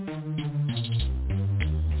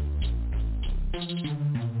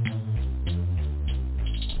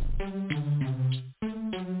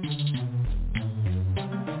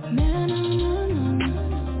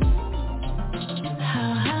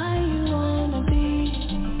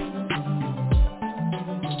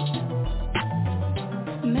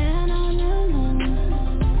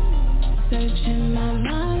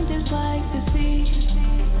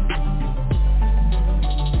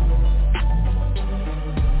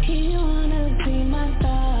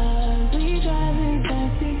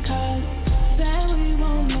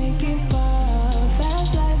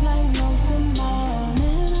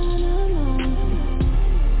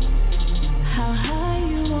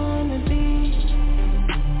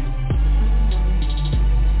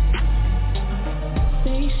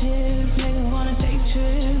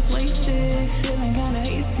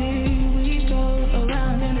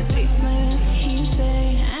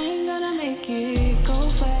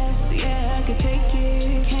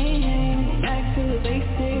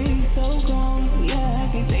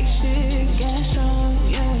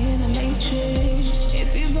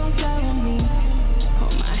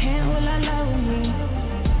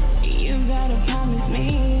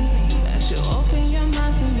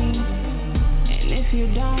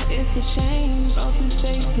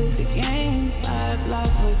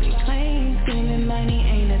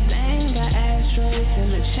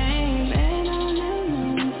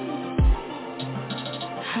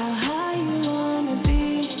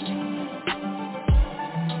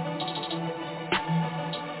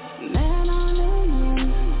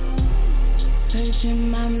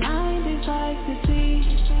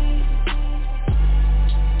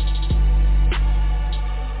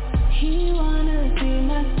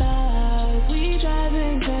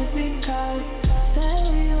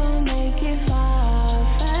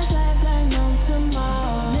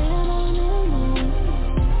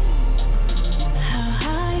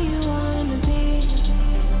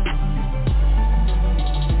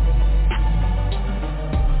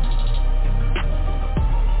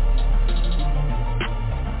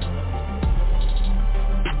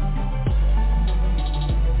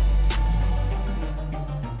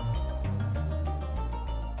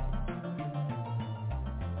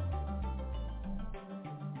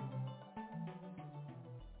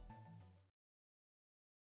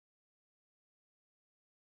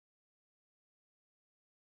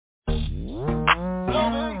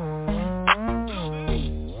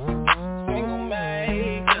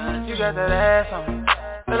 got that ass on me.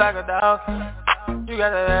 Feel like a dog. You got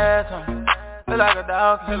that ass on me. Feel like a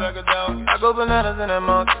dog. Feel like a dog. I go bananas in that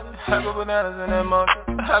monkey. I go bananas in that monkey.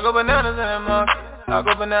 I go bananas in that monkey. I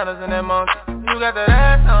go bananas in that monkey. You got that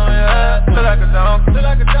ass on ya. Feel like a dog. Feel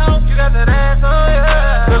like a dog. You got that ass on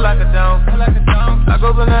ya. Feel like a dog. Feel like a dog. I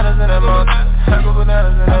go bananas in that monkey. I go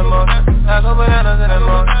bananas in that monkey. I go bananas in that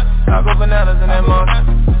monkey. I go bananas in that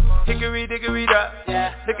monkey. Hickory dickory dock,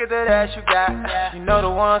 yeah. Look at that ass you got, yeah. You know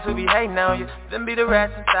the ones who be hating on you, them be the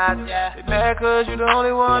rats inside, yeah. They mad cause you the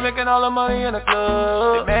only one making all the money in the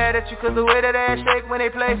club. They mad at you cause the way that ass shake when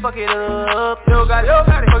they play, fuck it up. Yo got it,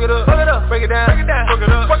 fuck it up, break it down,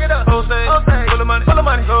 fuck it up, Jose, full of money,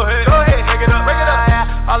 go ahead, break it up,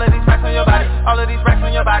 yeah. All of these racks on your body, all of these racks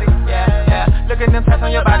on your body, yeah. Look at them tests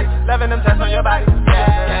on your body, loving them tests on your body,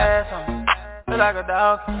 yeah. Ass on me, feel like a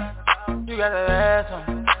dog, you got that ass on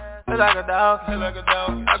me. Feel like a dog, feel like a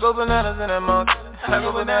dog. I go bananas in that monkey. I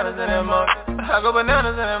go bananas in that monkey. I go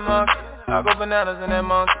bananas in that monkey. I go bananas in that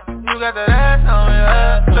monkey. You got that ass on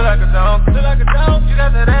ya. Feel like a dog, feel like a dog. You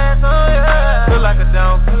got that ass on ya. Feel like a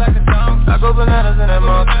dog, feel like a dog. I go bananas in that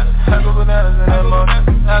monkey. I go bananas in that monkey.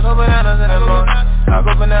 I go bananas in that monkey. I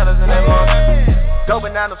go bananas in that monkey. Go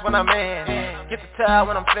bananas when I'm in. Get the towel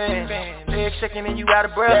when I'm fin. Legs shaking and you out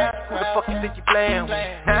of breath. Who the fuck you think you playing with?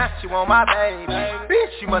 Huh? She want my baby.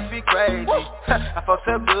 Bitch, you must be crazy. I fucked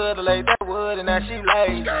her good, I laid that wood and now she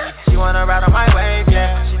lazy. She wanna ride on my wave,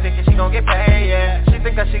 yeah. She thinking she gon' get paid, yeah. She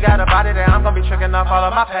think that she got a body that I'm gon' be tricking off all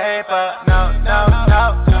of my paper. No. You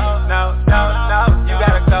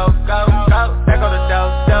gotta go. There go the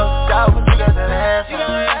dope. You got that ass on.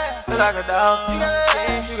 Feel like a dog.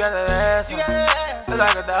 You got that ass on. Feel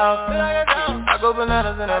like a dog. I go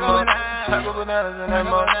bananas in that monkey. I go bananas in that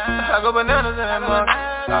monkey. I go bananas in that monkey.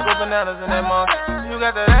 I go bananas in that monkey. You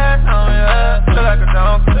got that ass on ya. Feel like a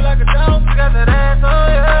dog. Feel like a dog. You got that ass on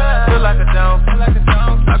ya. Feel like a dog. Feel like a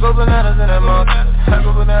dog. I go bananas in that monkey. I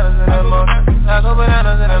go bananas in that monkey. I go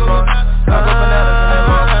bananas in that monkey. I go bananas in that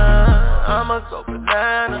monkey. I'ma go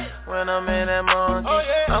bananas when I'm in that monkey.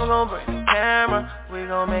 I'm gon' bring the camera. We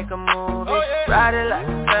gon' make a movie. Ride it like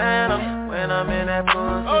a phantom when I'm in that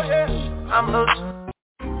pussy. I'm loose.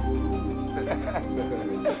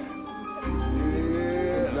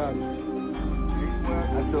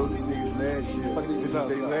 I told these niggas last year.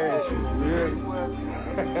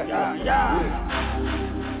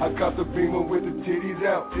 I caught the beamer with the titties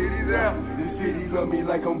out. The city love me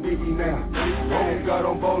like I'm Biggie now. Oh God,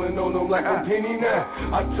 I'm ballin' on them like I'm Penny now.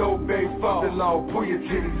 I told Babe, fuck the law, pull your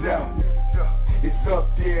titties out. It's up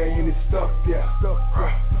there and it's stuck there.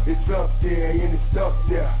 It's up there and it's stuck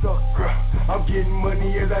there. I'm getting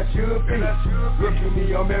money as I should be. Look at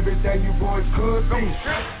me, I'm everything you boys could be.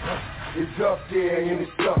 It's up there and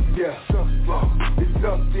it's stuck there. It's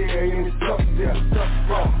up there and it's stuck there.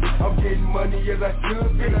 I'm getting money as I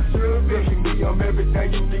should be. Look at me, I'm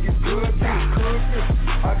everything you niggas could be.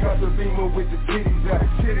 I got the beamer with the titties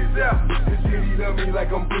out. The city love me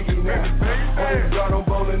like I'm Biggie now. Oh God, I'm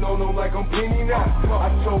ballin' on them like I'm Penny now. I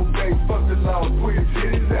told Babe, fuck the law, pull your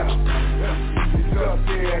titties out. It's up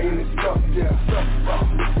there and it's stuck there.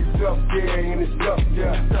 It's up there and it's stuck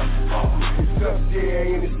there. It's up there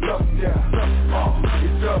and it's stuck there.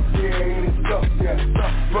 It's up there and it's up there.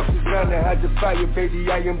 Fuck the sound that had the fire, baby,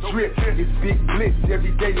 I am drip. It's big blitz,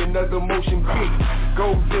 every day another motion pick.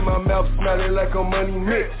 Gold in my mouth, smelling like a money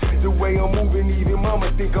mix. The way I'm moving, even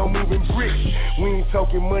mama think I'm moving bricks. We ain't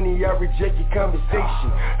talking money, I reject your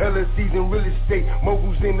conversation. LSC's in real estate,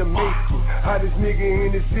 moguls in the making. Hottest nigga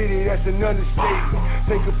in the city, that's an understatement.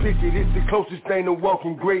 Take a picture, it's the closest thing to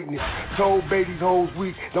walking greatness. Told babies hoes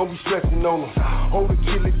weak, don't be stressing on them. Hold the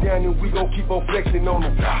killer down and we gon' keep on flexing on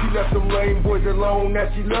them. She left them lame boys alone, now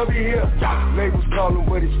she love it here. Labels call them,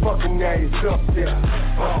 but it's fucking now, it's up there.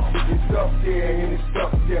 It's up there and it's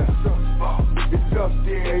up there. It's up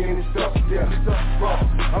there and it's up there.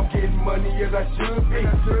 I'm getting money as I should be.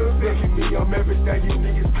 Look at me, I'm everything you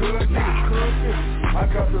niggas could be. I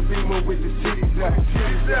got the beamer with the titties out.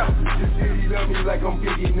 The city love me like I'm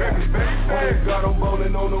Biggie now. Oh God, I'm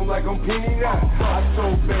ballin' on them like I'm Penny now. I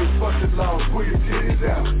told Babe, fuck the law, pull your titties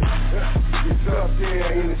out. It's up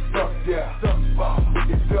there and it's stuck there.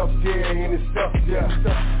 It's up there and it's stuck there.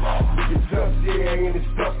 It's up there and it's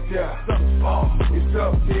stuck there. It's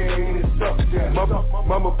up there and it's stuck there.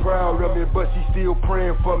 Mama proud of me, but she still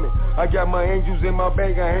praying for me. I got my angels in my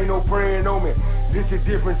bank, I ain't no praying on me. This a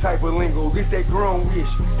different type of lingo, this that grown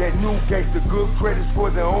wish. That new gangster, good credit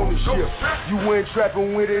scores and ownership. You went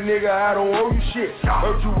trapping with a nigga, I don't owe you shit.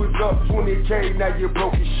 Heard you was up 20K, now you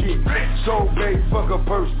broke your shit. So babe, fuck a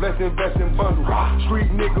purse, let's invest in and bundle.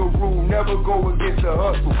 Street nigga rule, never go against the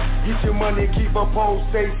hustle. Get your money, keep up on,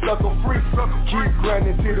 stay sucker free. Keep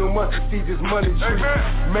grinding till the months to see this money tree.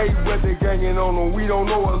 Mayweather ganging on them, we don't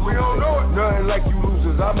know a loser. Nothing like you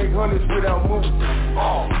losers, I make hundreds without moving.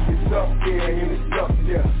 It's up there and it's up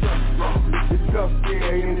there. It's up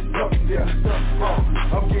there and it's up there.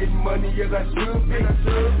 I'm getting money as I should be.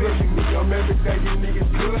 Baby me, I'm everything you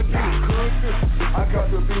niggas could be. I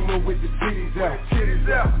got the Beamer with the titties out.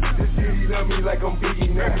 The city love me like I'm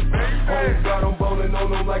Biggie now. Oh God, I'm ballin'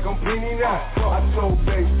 on them like I'm Penny now. I told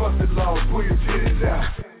Babe, fuck the law, pull your titties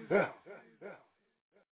out.